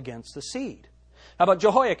battle against the seed. How about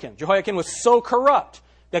Jehoiakim? Jehoiakim was so corrupt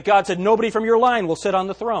that God said, nobody from your line will sit on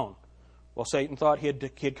the throne. Well, Satan thought he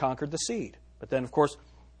had conquered the seed. But then, of course,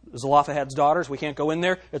 Zelophehad's daughters, we can't go in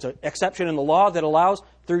there. It's an exception in the law that allows,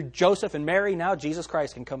 through Joseph and Mary, now Jesus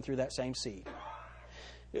Christ can come through that same seed.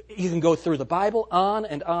 You can go through the Bible on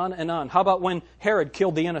and on and on. How about when Herod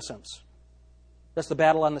killed the innocents? That's the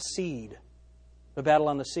battle on the seed. The battle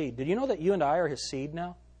on the seed. Did you know that you and I are his seed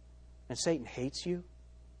now? And Satan hates you?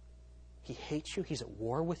 He hates you. He's at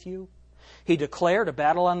war with you. He declared a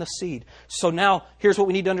battle on the seed. So now, here's what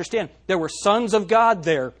we need to understand. There were sons of God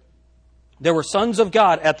there. There were sons of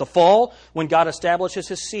God at the fall when God establishes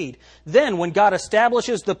his seed. Then, when God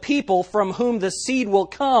establishes the people from whom the seed will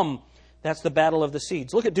come, that's the battle of the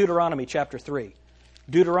seeds. Look at Deuteronomy chapter 3.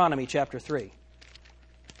 Deuteronomy chapter 3.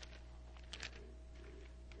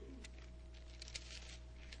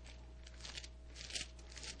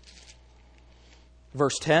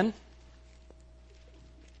 Verse 10.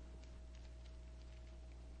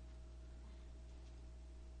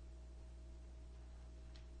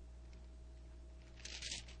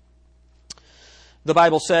 The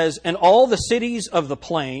Bible says, and all the cities of the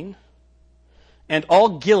plain, and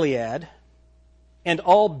all Gilead, and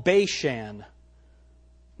all Bashan.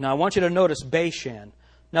 Now I want you to notice Bashan.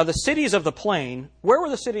 Now the cities of the plain, where were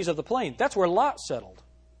the cities of the plain? That's where Lot settled.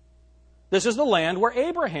 This is the land where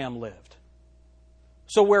Abraham lived.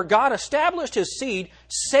 So where God established His seed,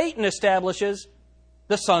 Satan establishes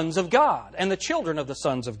the sons of God and the children of the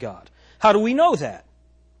sons of God. How do we know that?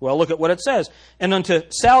 Well, look at what it says. And unto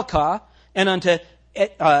Salcah and unto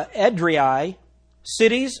Edrei,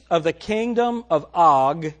 cities of the kingdom of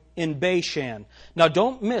Og in Bashan. Now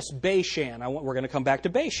don't miss Bashan. We're going to come back to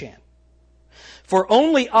Bashan. For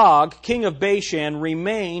only Og, king of Bashan,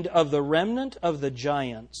 remained of the remnant of the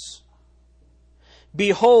giants.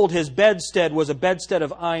 Behold, his bedstead was a bedstead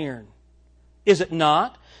of iron. Is it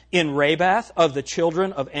not? In Rabath of the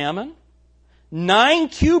children of Ammon. 9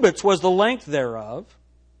 cubits was the length thereof,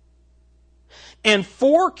 and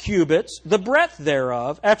 4 cubits the breadth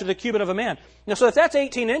thereof, after the cubit of a man. Now, so if that's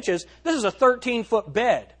 18 inches, this is a 13-foot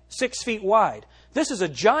bed, 6 feet wide. This is a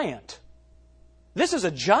giant. This is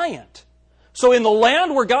a giant. So in the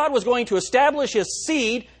land where God was going to establish His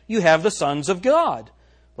seed, you have the sons of God.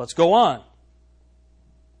 Let's go on.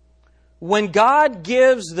 When God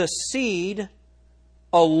gives the seed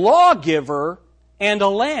a lawgiver and a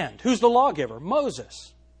land. Who's the lawgiver?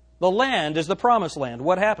 Moses. The land is the promised land.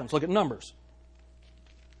 What happens? Look at Numbers.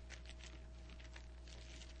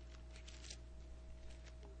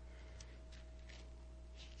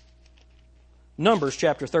 Numbers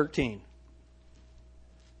chapter 13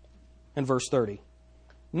 and verse 30.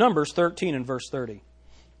 Numbers 13 and verse 30.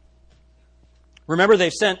 Remember,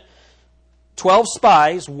 they've sent 12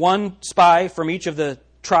 spies, 1 spy from each of the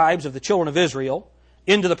tribes of the children of Israel,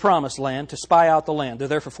 into the promised land to spy out the land. They're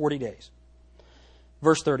there for 40 days.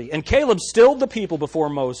 Verse 30. And Caleb stilled the people before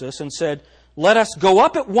Moses and said, let us go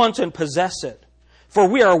up at once and possess it, for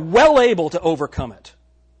we are well able to overcome it.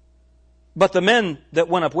 But the men that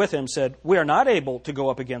went up with him said, we are not able to go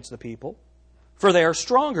up against the people, for they are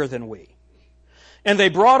stronger than we. And they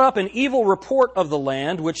brought up an evil report of the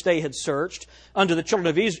land which they had searched unto the children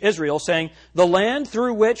of Israel, saying, the land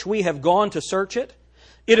through which we have gone to search it,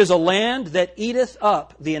 it is a land that eateth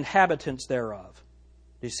up the inhabitants thereof.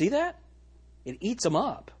 Do you see that? It eats them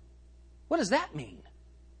up. What does that mean?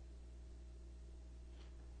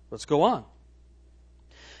 Let's go on.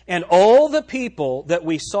 And all the people that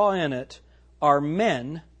we saw in it are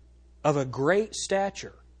men of a great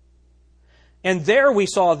stature. And there we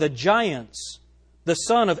saw the giants, the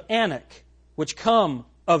son of Anak, which come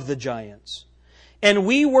of the giants. And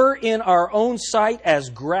we were in our own sight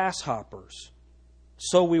as grasshoppers.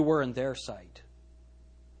 So we were in their sight.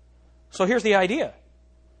 So here's the idea.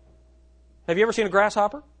 Have you ever seen a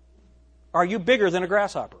grasshopper? Are you bigger than a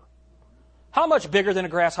grasshopper? How much bigger than a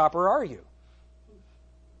grasshopper are you?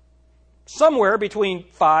 Somewhere between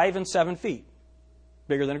 5 and 7 feet.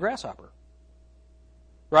 Bigger than a grasshopper.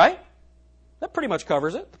 Right? That pretty much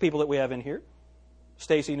covers it, the people that we have in here.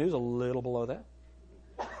 Stacy News, a little below that.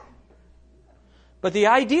 But the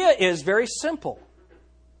idea is very simple.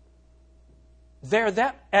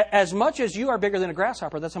 As much as you are bigger than a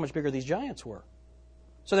grasshopper, that's how much bigger these giants were.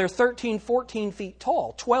 So they're 13, 14 feet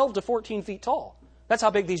tall, 12 to 14 feet tall. That's how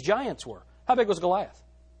big these giants were. How big was Goliath?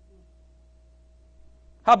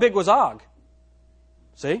 How big was Og?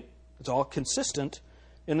 See? It's all consistent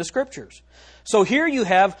in the Scriptures. So here you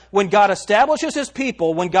have, when God establishes His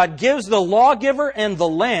people, when God gives the lawgiver and the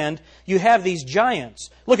land, you have these giants.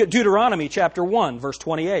 Look at Deuteronomy chapter 1, verse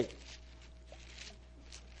 28.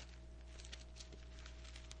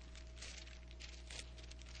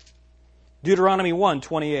 Deuteronomy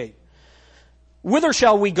 1:28. Whither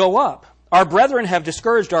shall we go up? Our brethren have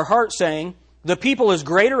discouraged our hearts, saying, the people is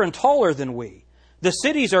greater and taller than we. The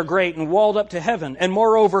cities are great and walled up to heaven. And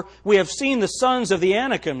moreover, we have seen the sons of the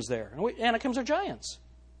Anakims there. And Anakims are giants.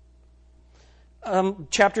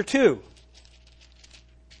 Chapter 2,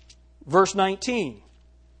 verse 19.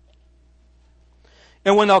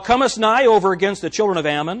 And when thou comest nigh over against the children of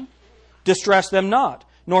Ammon, distress them not,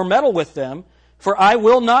 nor meddle with them, for I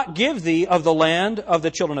will not give thee of the land of the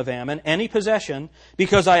children of Ammon any possession,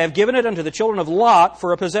 because I have given it unto the children of Lot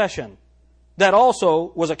for a possession. That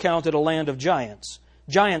also was accounted a land of giants.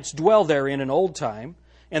 Giants dwell therein in old time,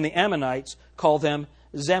 and the Ammonites call them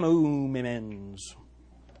Zamumimens.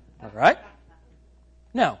 All right?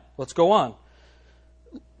 Now, let's go on.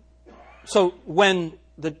 So when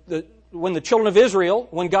the children of Israel,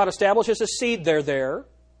 when God establishes a seed, they're there.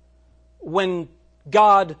 When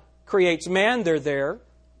God creates man, they're there,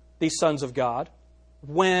 these sons of God.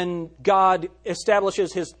 When God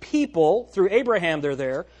establishes His people through Abraham, they're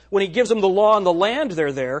there. When He gives them the law and the land,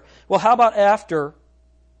 they're there. Well, how about after,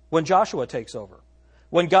 when Joshua takes over?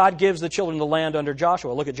 when God gives the children the land under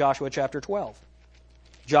Joshua. Look at Joshua chapter 12.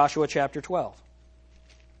 Joshua chapter 12.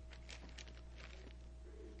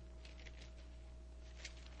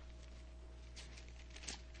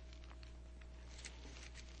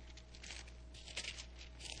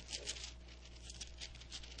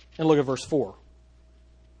 And look at verse 4.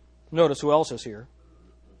 Notice who else is here.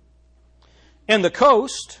 And the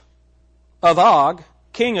coast of Og,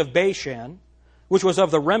 king of Bashan, which was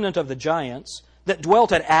of the remnant of the giants, that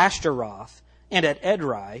dwelt at Ashtaroth and at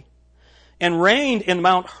Edrei, and reigned in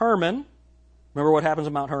Mount Hermon. Remember what happens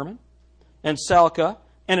in Mount Hermon? And Salcah,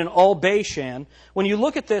 and in all Bashan. When you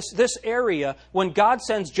look at this area, when God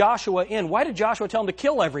sends Joshua in, why did Joshua tell him to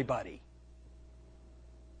kill everybody?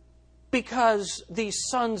 Because these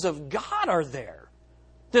sons of God are there.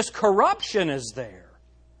 This corruption is there.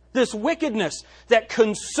 This wickedness that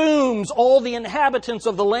consumes all the inhabitants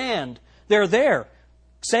of the land, they're there.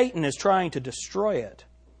 Satan is trying to destroy it.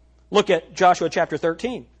 Look at Joshua chapter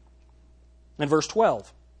 13 and verse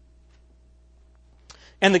 12.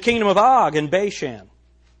 And the kingdom of Og in Bashan,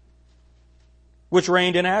 which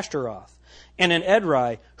reigned in Ashtaroth, and in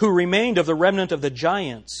Edrei, who remained of the remnant of the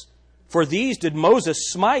giants, for these did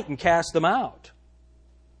Moses smite and cast them out.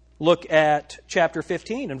 Look at chapter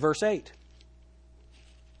 15 and verse 8.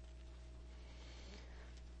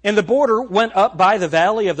 And the border went up by the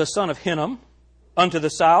valley of the son of Hinnom unto the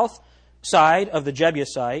south side of the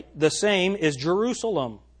Jebusite. The same is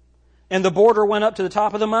Jerusalem. And the border went up to the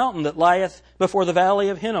top of the mountain that lieth before the valley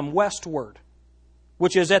of Hinnom westward,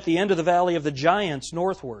 which is at the end of the valley of the giants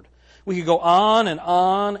northward. We could go on and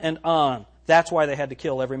on and on. That's why they had to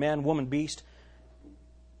kill every man, woman, beast,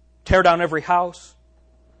 tear down every house.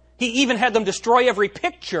 He even had them destroy every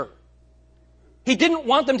picture. He didn't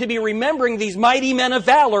want them to be remembering these mighty men of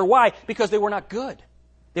valor. Why? Because they were not good.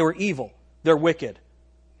 They were evil. They're wicked.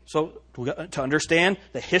 So to understand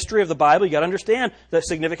the history of the Bible, you've got to understand the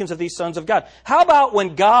significance of these sons of God. How about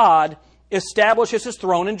when God establishes His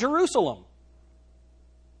throne in Jerusalem?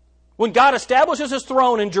 When God establishes His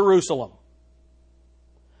throne in Jerusalem,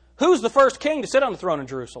 who's the first king to sit on the throne in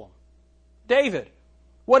Jerusalem? David.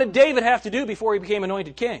 What did David have to do before he became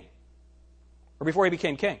anointed king? Or before he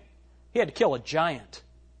became king? He had to kill a giant.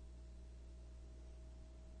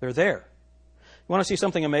 They're there. You want to see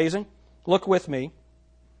something amazing? Look with me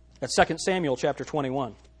at 2 Samuel chapter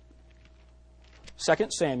 21. 2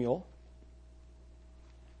 Samuel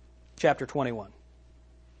chapter 21.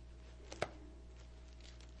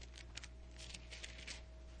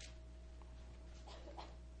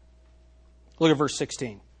 Look at verse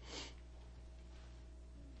 16.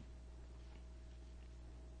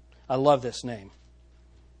 I love this name.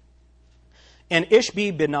 And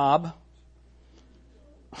Ishbi-Benob,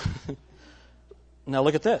 now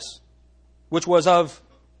look at this, which was of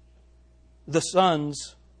the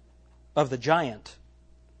sons of the giant.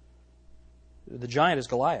 The giant is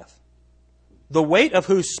Goliath. The weight of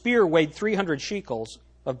whose spear weighed 300 shekels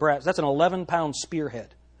of brass. That's an 11-pound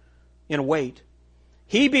spearhead in weight.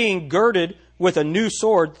 He being girded with a new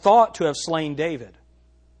sword thought to have slain David.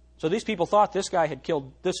 So these people thought this guy had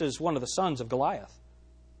killed, this is one of the sons of Goliath.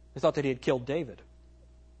 They thought that he had killed David.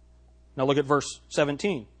 Now look at verse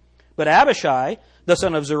 17. But Abishai, the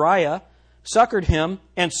son of Zeruiah, succored him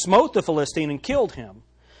and smote the Philistine and killed him.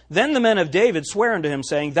 Then the men of David sware unto him,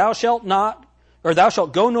 saying, Thou shalt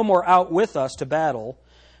go no more out with us to battle,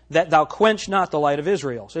 that thou quench not the light of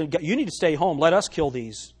Israel. So you need to stay home. Let us kill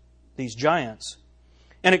these giants.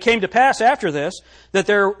 And it came to pass after this that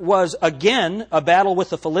there was again a battle with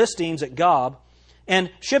the Philistines at Gob,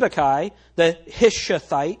 and Shibachai, the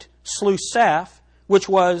Hishathite, slew Saph, which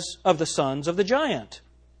was of the sons of the giant.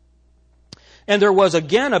 And there was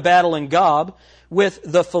again a battle in Gob with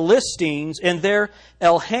the Philistines, and there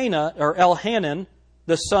Elhanan,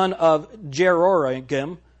 the son of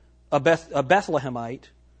Jeroregim, a Bethlehemite,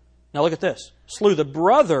 now look at this, slew the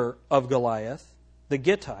brother of Goliath, the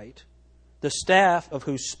Gittite, the staff of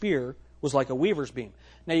whose spear was like a weaver's beam.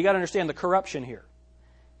 Now you've got to understand the corruption here.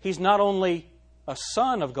 He's not only a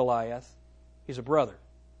son of Goliath, he's a brother.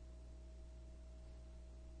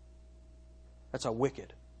 That's how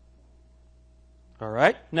wicked. All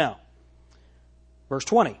right? Now, verse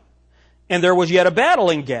 20. And there was yet a battle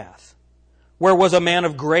in Gath, where was a man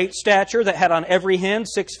of great stature that had on every hand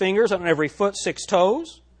 6 fingers, and on every foot 6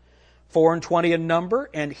 toes, 24 in number,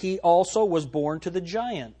 and he also was born to the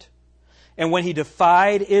giant. And when he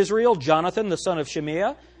defied Israel, Jonathan, the son of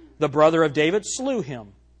Shimea, the brother of David, slew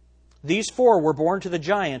him. These 4 were born to the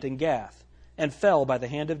giant in Gath, and fell by the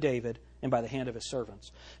hand of David and by the hand of his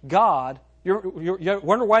servants. God, you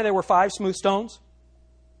wonder why there were 5 smooth stones?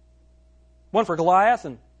 One for Goliath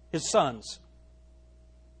and his sons.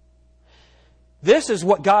 This is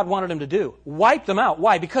what God wanted them to do. Wipe them out.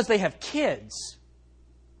 Why? Because they have kids.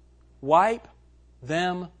 Wipe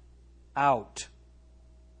them out.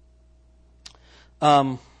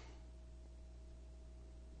 All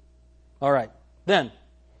right. Then,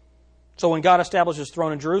 so when God establishes His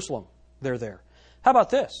throne in Jerusalem, they're there. How about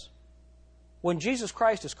this? When Jesus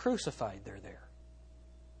Christ is crucified, they're there.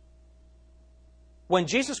 When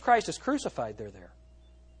Jesus Christ is crucified, they're there.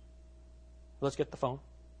 Let's get the phone.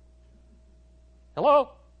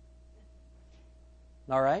 Hello?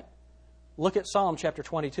 All right. Look at Psalm chapter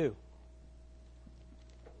 22.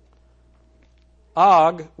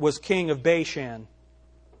 Og was king of Bashan.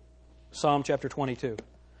 Psalm chapter 22.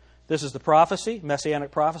 This is the prophecy,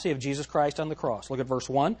 messianic prophecy of Jesus Christ on the cross. Look at verse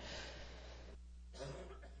 1.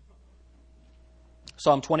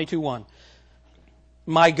 Psalm 22:1.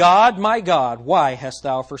 My God, why hast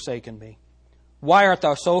thou forsaken me? Why art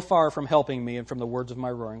thou so far from helping me and from the words of my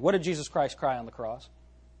roaring? What did Jesus Christ cry on the cross?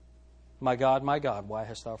 My God, why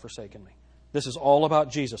hast thou forsaken me? This is all about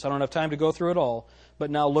Jesus. I don't have time to go through it all, but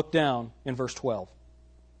now look down in verse 12.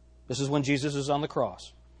 This is when Jesus is on the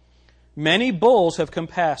cross. Many bulls have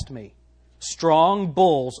compassed me. Strong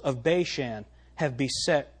bulls of Bashan have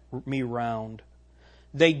beset me round.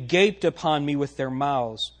 They gaped upon me with their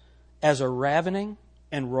mouths as a ravening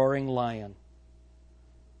and roaring lion.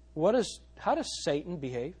 How does Satan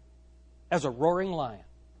behave? As a roaring lion.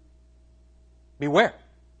 Beware,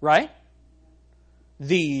 right?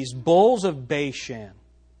 These bulls of Bashan.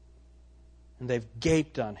 And they've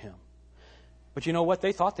gaped on him. But you know what?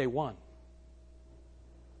 They thought they won.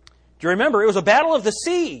 Do you remember? It was a battle of the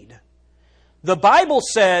seed. The Bible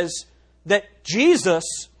says that Jesus,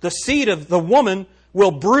 the seed of the woman,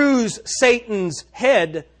 will bruise Satan's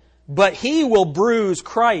head, but he will bruise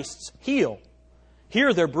Christ's heel.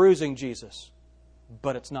 Here they're bruising Jesus,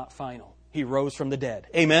 but it's not final. He rose from the dead.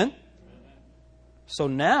 Amen? So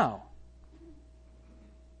now,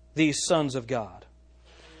 these sons of God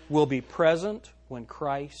will be present when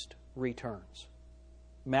Christ returns.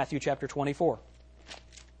 Matthew chapter 24.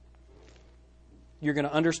 You're going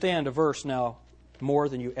to understand a verse now more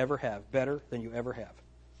than you ever have, better than you ever have.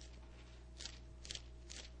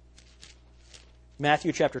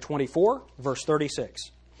 Matthew chapter 24, verse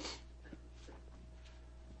 36.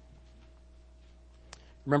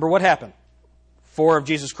 Remember what happened. 4 of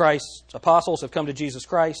Jesus Christ's apostles have come to Jesus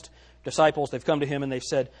Christ. Disciples, they've come to Him and they've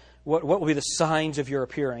said, what will be the signs of your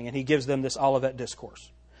appearing? And He gives them this Olivet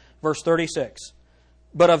Discourse. Verse 36.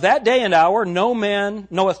 But of that day and hour no man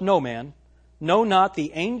knoweth no man, no not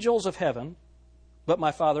the angels of heaven, but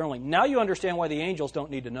my Father only. Now you understand why the angels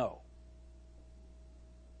don't need to know.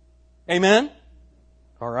 Amen?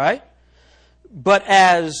 All right? But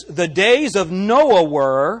as the days of Noah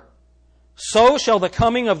were, so shall the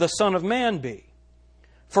coming of the Son of Man be.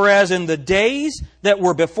 For as in the days that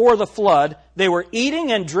were before the flood, they were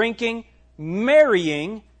eating and drinking,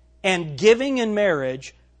 marrying, and giving in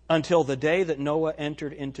marriage until the day that Noah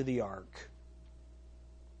entered into the ark,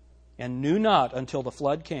 and knew not until the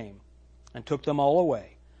flood came and took them all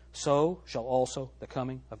away. So shall also the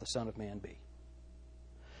coming of the Son of Man be.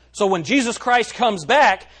 So when Jesus Christ comes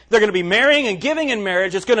back, they're going to be marrying and giving in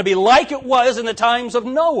marriage. It's going to be like it was in the times of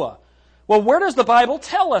Noah. Well, where does the Bible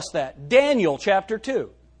tell us that? Daniel chapter 2.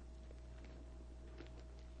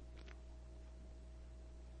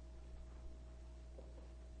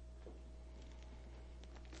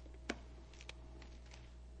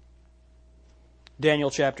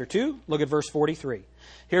 Daniel chapter 2, look at verse 43.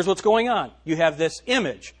 Here's what's going on. You have this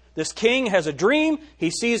image. This king has a dream.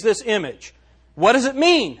 He sees this image. What does it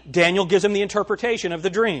mean? Daniel gives him the interpretation of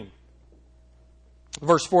the dream.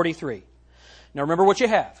 Verse 43. Now remember what you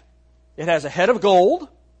have. It has a head of gold.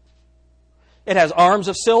 It has arms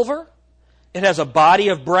of silver. It has a body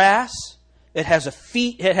of brass. It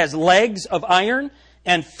has legs of iron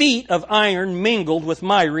and feet of iron mingled with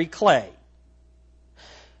miry clay.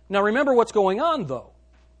 Now remember what's going on, though.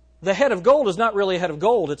 The head of gold is not really a head of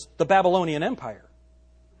gold. It's the Babylonian Empire.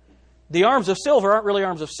 The arms of silver aren't really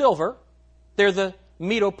arms of silver. They're the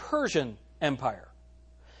Medo-Persian Empire.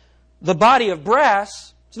 The body of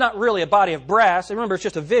brass, it's not really a body of brass. Remember, it's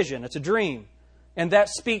just a vision. It's a dream. And that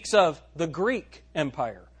speaks of the Greek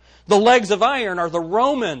Empire. The legs of iron are the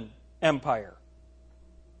Roman Empire.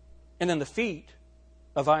 And then the feet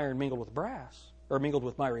of iron mingled with brass, or mingled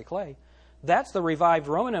with miry clay, that's the revived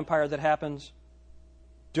Roman Empire that happens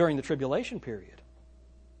during the tribulation period.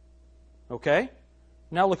 Okay?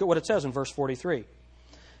 Now look at what it says in verse 43.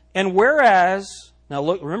 And whereas, now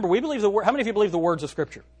look, remember, we believe how many of you believe the words of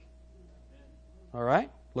Scripture? All right?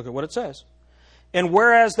 Look at what it says. And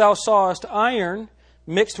whereas thou sawest iron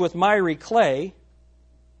mixed with miry clay,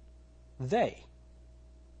 they.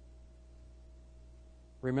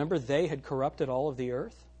 Remember, they had corrupted all of the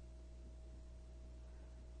earth?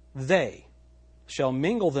 They shall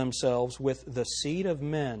mingle themselves with the seed of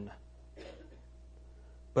men,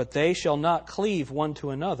 but they shall not cleave one to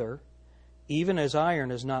another, even as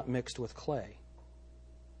iron is not mixed with clay.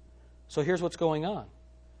 So here's what's going on.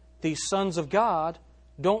 These sons of God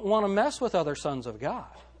don't want to mess with other sons of God.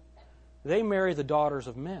 They marry the daughters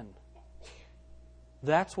of men.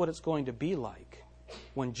 That's what it's going to be like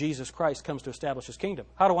when Jesus Christ comes to establish His kingdom.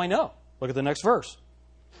 How do I know? Look at the next verse.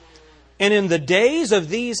 And in the days of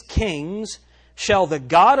these kings shall the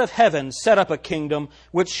God of heaven set up a kingdom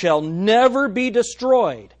which shall never be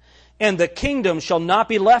destroyed. And the kingdom shall not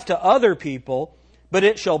be left to other people, but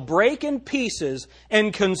it shall break in pieces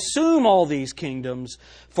and consume all these kingdoms,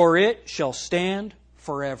 for it shall stand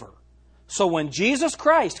forever. So when Jesus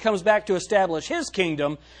Christ comes back to establish His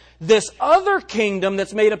kingdom, this other kingdom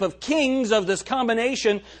that's made up of kings of this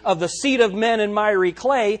combination of the seed of men and miry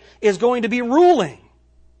clay is going to be ruling.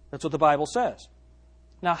 That's what the Bible says.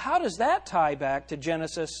 Now, how does that tie back to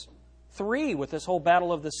Genesis 3 with this whole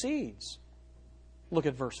battle of the seeds? Look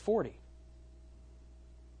at verse 40.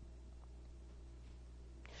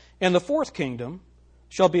 And the fourth kingdom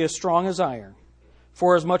shall be as strong as iron,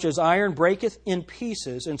 for as much as iron breaketh in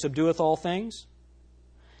pieces and subdueth all things,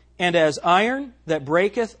 and as iron that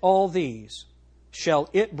breaketh all these, shall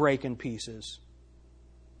it break in pieces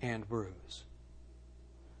and bruise.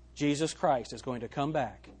 Jesus Christ is going to come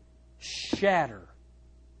back, shatter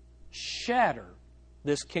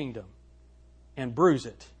this kingdom, and bruise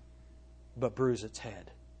it, but bruise its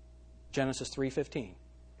head. Genesis 3:15.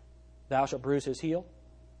 Thou shalt bruise his heel,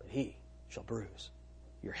 but he shall bruise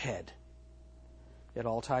your head. It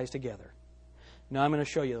all ties together. Now I'm going to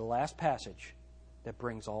show you the last passage that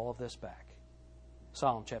brings all of this back.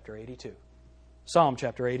 Psalm chapter 82. Psalm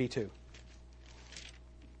chapter 82.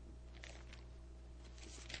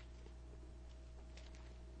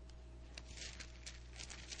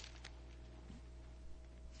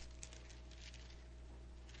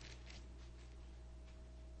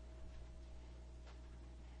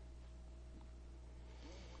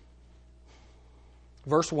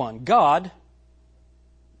 Verse 1. God,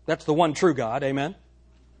 that's the one true God, amen?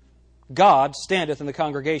 God standeth in the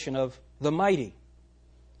congregation of the mighty.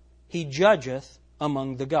 He judgeth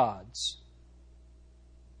among the gods.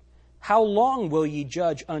 How long will ye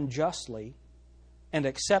judge unjustly and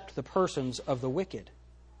accept the persons of the wicked?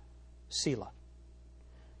 Selah.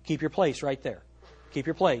 Keep your place right there. Keep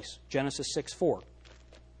your place. Genesis 6:4.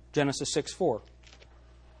 Genesis 6:4.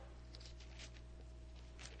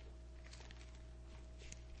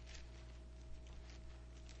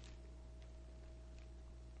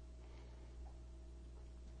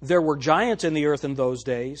 There were giants in the earth in those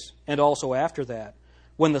days, and also after that,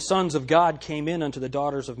 when the sons of God came in unto the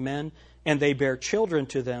daughters of men, and they bare children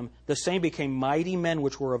to them, the same became mighty men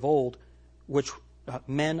which were of old,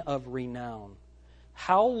 men of renown.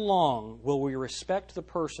 How long will we respect the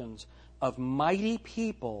persons of mighty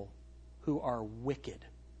people who are wicked?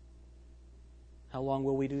 How long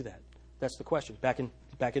will we do that? That's the question. Back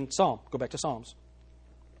in Psalm. Go back to Psalms.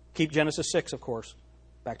 Keep Genesis 6, of course.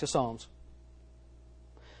 Back to Psalms.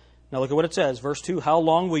 Now look at what it says. Verse 2, how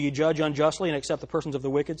long will you judge unjustly and accept the persons of the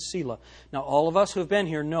wicked? Selah. Now all of us who have been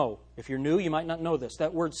here know. If you're new, you might not know this.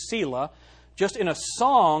 That word Selah, just in a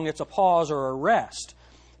song, it's a pause or a rest.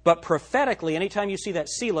 But prophetically, anytime you see that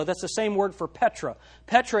Selah, that's the same word for Petra.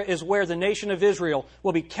 Petra is where the nation of Israel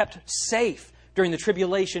will be kept safe during the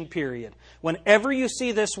tribulation period. Whenever you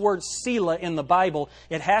see this word Selah in the Bible,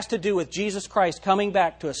 it has to do with Jesus Christ coming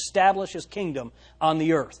back to establish His kingdom on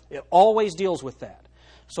the earth. It always deals with that.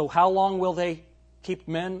 So how long will they keep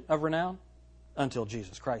men of renown? Until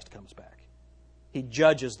Jesus Christ comes back. He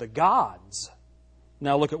judges the gods.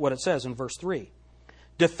 Now look at what it says in verse 3.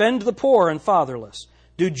 Defend the poor and fatherless.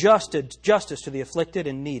 Do justice to the afflicted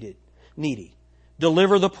and needy.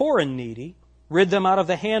 Deliver the poor and needy. Rid them out of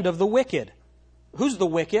the hand of the wicked. Who's the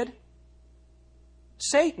wicked?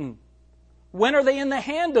 Satan. When are they in the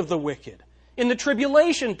hand of the wicked? In the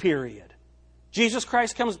tribulation period. Jesus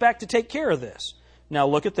Christ comes back to take care of this. Now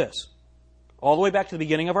look at this. All the way back to the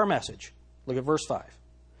beginning of our message. Look at verse 5.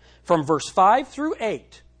 From verse 5 through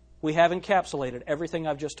 8, we have encapsulated everything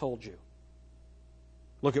I've just told you.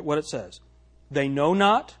 Look at what it says. They know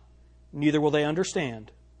not, neither will they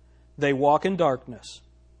understand. They walk in darkness.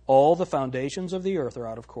 All the foundations of the earth are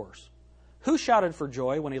out of course. Who shouted for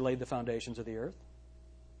joy when He laid the foundations of the earth?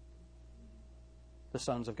 The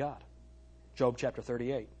sons of God. Job chapter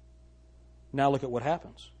 38. Now look at what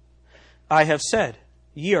happens. I have said,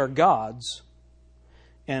 ye are gods,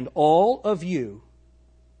 and all of you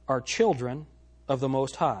are children of the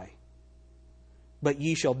Most High. but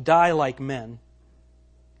ye shall die like men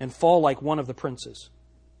and fall like one of the princes.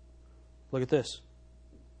 Look at this.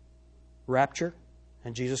 Rapture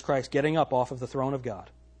and Jesus Christ getting up off of the throne of God.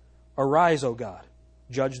 Arise, O God,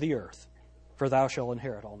 judge the earth, for thou shalt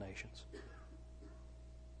inherit all nations.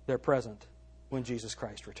 They're present when Jesus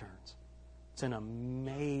Christ returns. It's an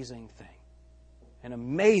amazing thing. An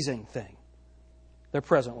amazing thing. They're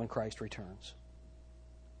present when Christ returns.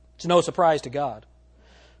 It's no surprise to God.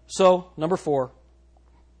 So, number 4,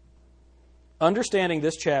 understanding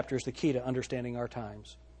this chapter is the key to understanding our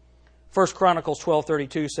times. 1 Chronicles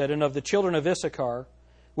 12:32 said, "And of the children of Issachar,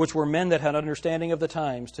 which were men that had understanding of the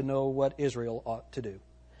times to know what Israel ought to do."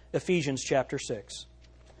 Ephesians chapter 6.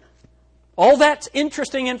 All that's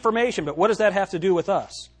interesting information, but what does that have to do with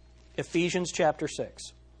us? Ephesians chapter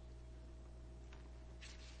 6.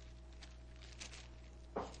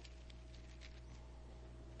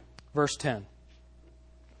 Verse 10.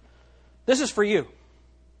 This is for you.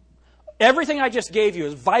 Everything I just gave you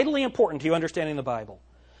is vitally important to you understanding the Bible.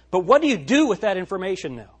 But what do you do with that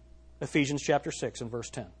information now? Ephesians chapter 6 and verse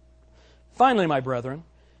 10. "Finally, my brethren,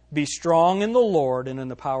 be strong in the Lord and in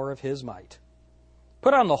the power of His might.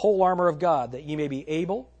 Put on the whole armor of God, that ye may be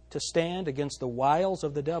able to stand against the wiles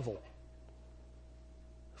of the devil.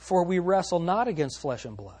 For we wrestle not against flesh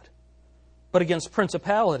and blood, but against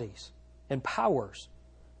principalities and powers,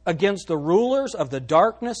 against the rulers of the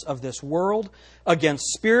darkness of this world,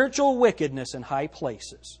 against spiritual wickedness in high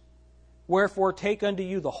places. Wherefore take unto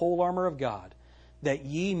you the whole armor of God, that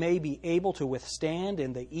ye may be able to withstand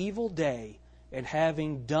in the evil day, and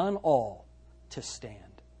having done all, to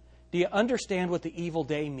stand." Do you understand what the evil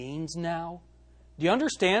day means now? Do you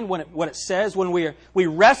understand what it says when we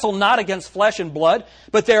wrestle not against flesh and blood,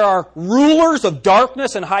 but there are rulers of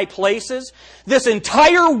darkness in high places? This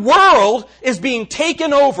entire world is being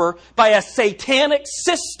taken over by a satanic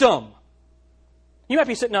system. You might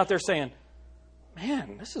be sitting out there saying,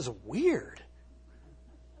 "Man, this is weird."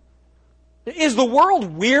 Is the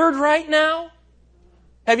world weird right now?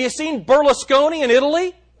 Have you seen Berlusconi in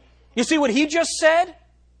Italy? You see what he just said?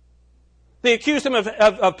 They accused him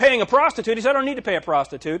of paying a prostitute. He said, "I don't need to pay a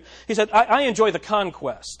prostitute." He said, I enjoy the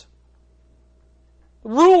conquest.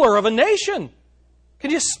 Ruler of a nation. Can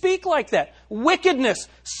you speak like that? Wickedness,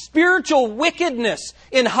 spiritual wickedness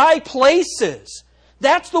in high places.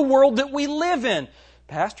 That's the world that we live in.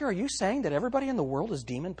 "Pastor, are you saying that everybody in the world is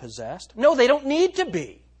demon-possessed?" No, they don't need to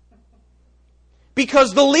be.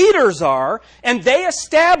 Because the leaders are, and they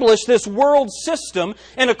establish this world system,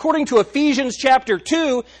 and according to Ephesians chapter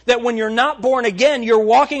 2, that when you're not born again, you're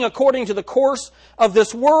walking according to the course of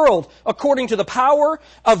this world, according to the power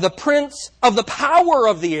of the prince of the power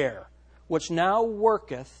of the air, which now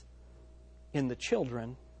worketh in the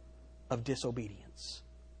children of disobedience.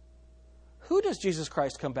 Who does Jesus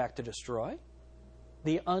Christ come back to destroy?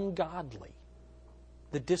 The ungodly,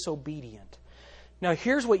 the disobedient. Now,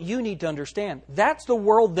 here's what you need to understand. That's the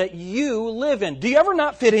world that you live in. Do you ever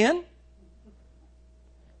not fit in?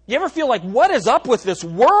 You ever feel like, what is up with this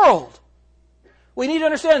world? We need to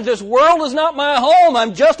understand this world is not my home.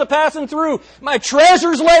 I'm just a passing through. My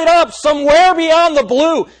treasure's laid up somewhere beyond the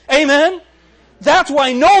blue. Amen? That's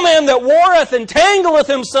why no man that warreth entangleth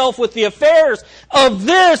himself with the affairs of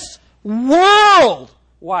this world.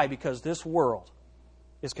 Why? Because this world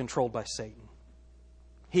is controlled by Satan.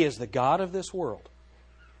 He is the god of this world.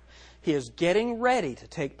 He is getting ready to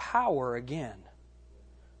take power again.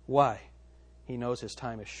 Why? He knows his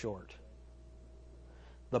time is short.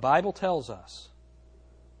 The Bible tells us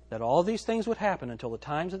that all these things would happen until the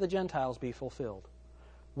times of the Gentiles be fulfilled.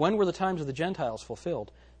 When were the times of the Gentiles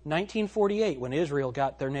fulfilled? 1948, when Israel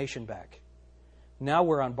got their nation back. Now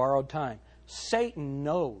we're on borrowed time. Satan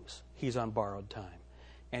knows he's on borrowed time,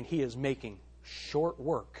 and he is making short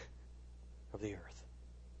work of the earth.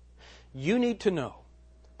 You need to know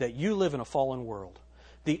that you live in a fallen world.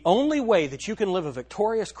 The only way that you can live a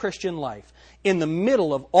victorious Christian life in the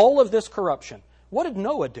middle of all of this corruption, what did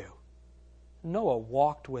Noah do? Noah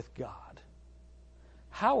walked with God.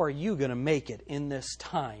 How are you going to make it in this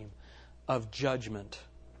time of judgment?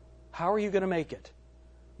 How are you going to make it?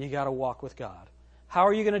 You got to walk with God. How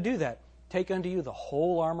are you going to do that? Take unto you the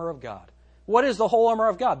whole armor of God. What is the whole armor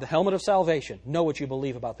of God? The helmet of salvation. Know what you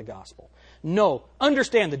believe about the gospel. Know,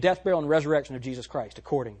 understand the death, burial, and resurrection of Jesus Christ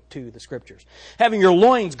according to the Scriptures. Having your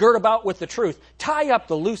loins girt about with the truth. Tie up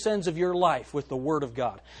the loose ends of your life with the Word of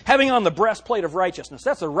God. Having on the breastplate of righteousness.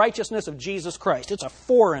 That's the righteousness of Jesus Christ. It's a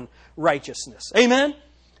foreign righteousness. Amen?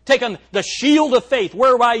 Take on the shield of faith,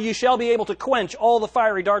 whereby you shall be able to quench all the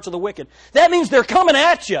fiery darts of the wicked. That means they're coming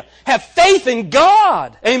at you. Have faith in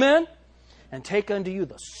God. Amen? and take unto you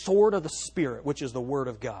the sword of the Spirit, which is the Word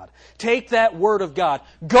of God. Take that Word of God,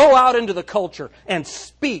 go out into the culture, and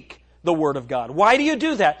speak the Word of God. Why do you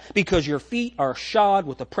do that? Because your feet are shod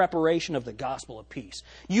with the preparation of the gospel of peace.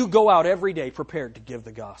 You go out every day prepared to give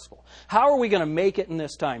the gospel. How are we going to make it in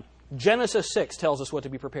this time? Genesis 6 tells us what to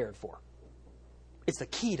be prepared for. It's the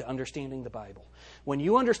key to understanding the Bible. When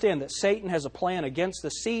you understand that Satan has a plan against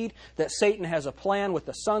the seed, that Satan has a plan with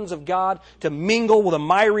the sons of God to mingle with the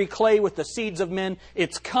miry clay with the seeds of men,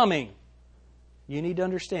 it's coming. You need to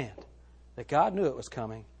understand that God knew it was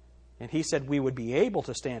coming, and He said we would be able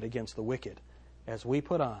to stand against the wicked as we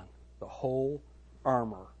put on the whole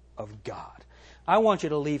armor of God. I want you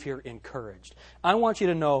to leave here encouraged. I want you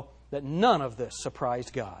to know that none of this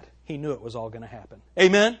surprised God. He knew it was all going to happen.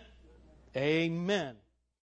 Amen? Amen.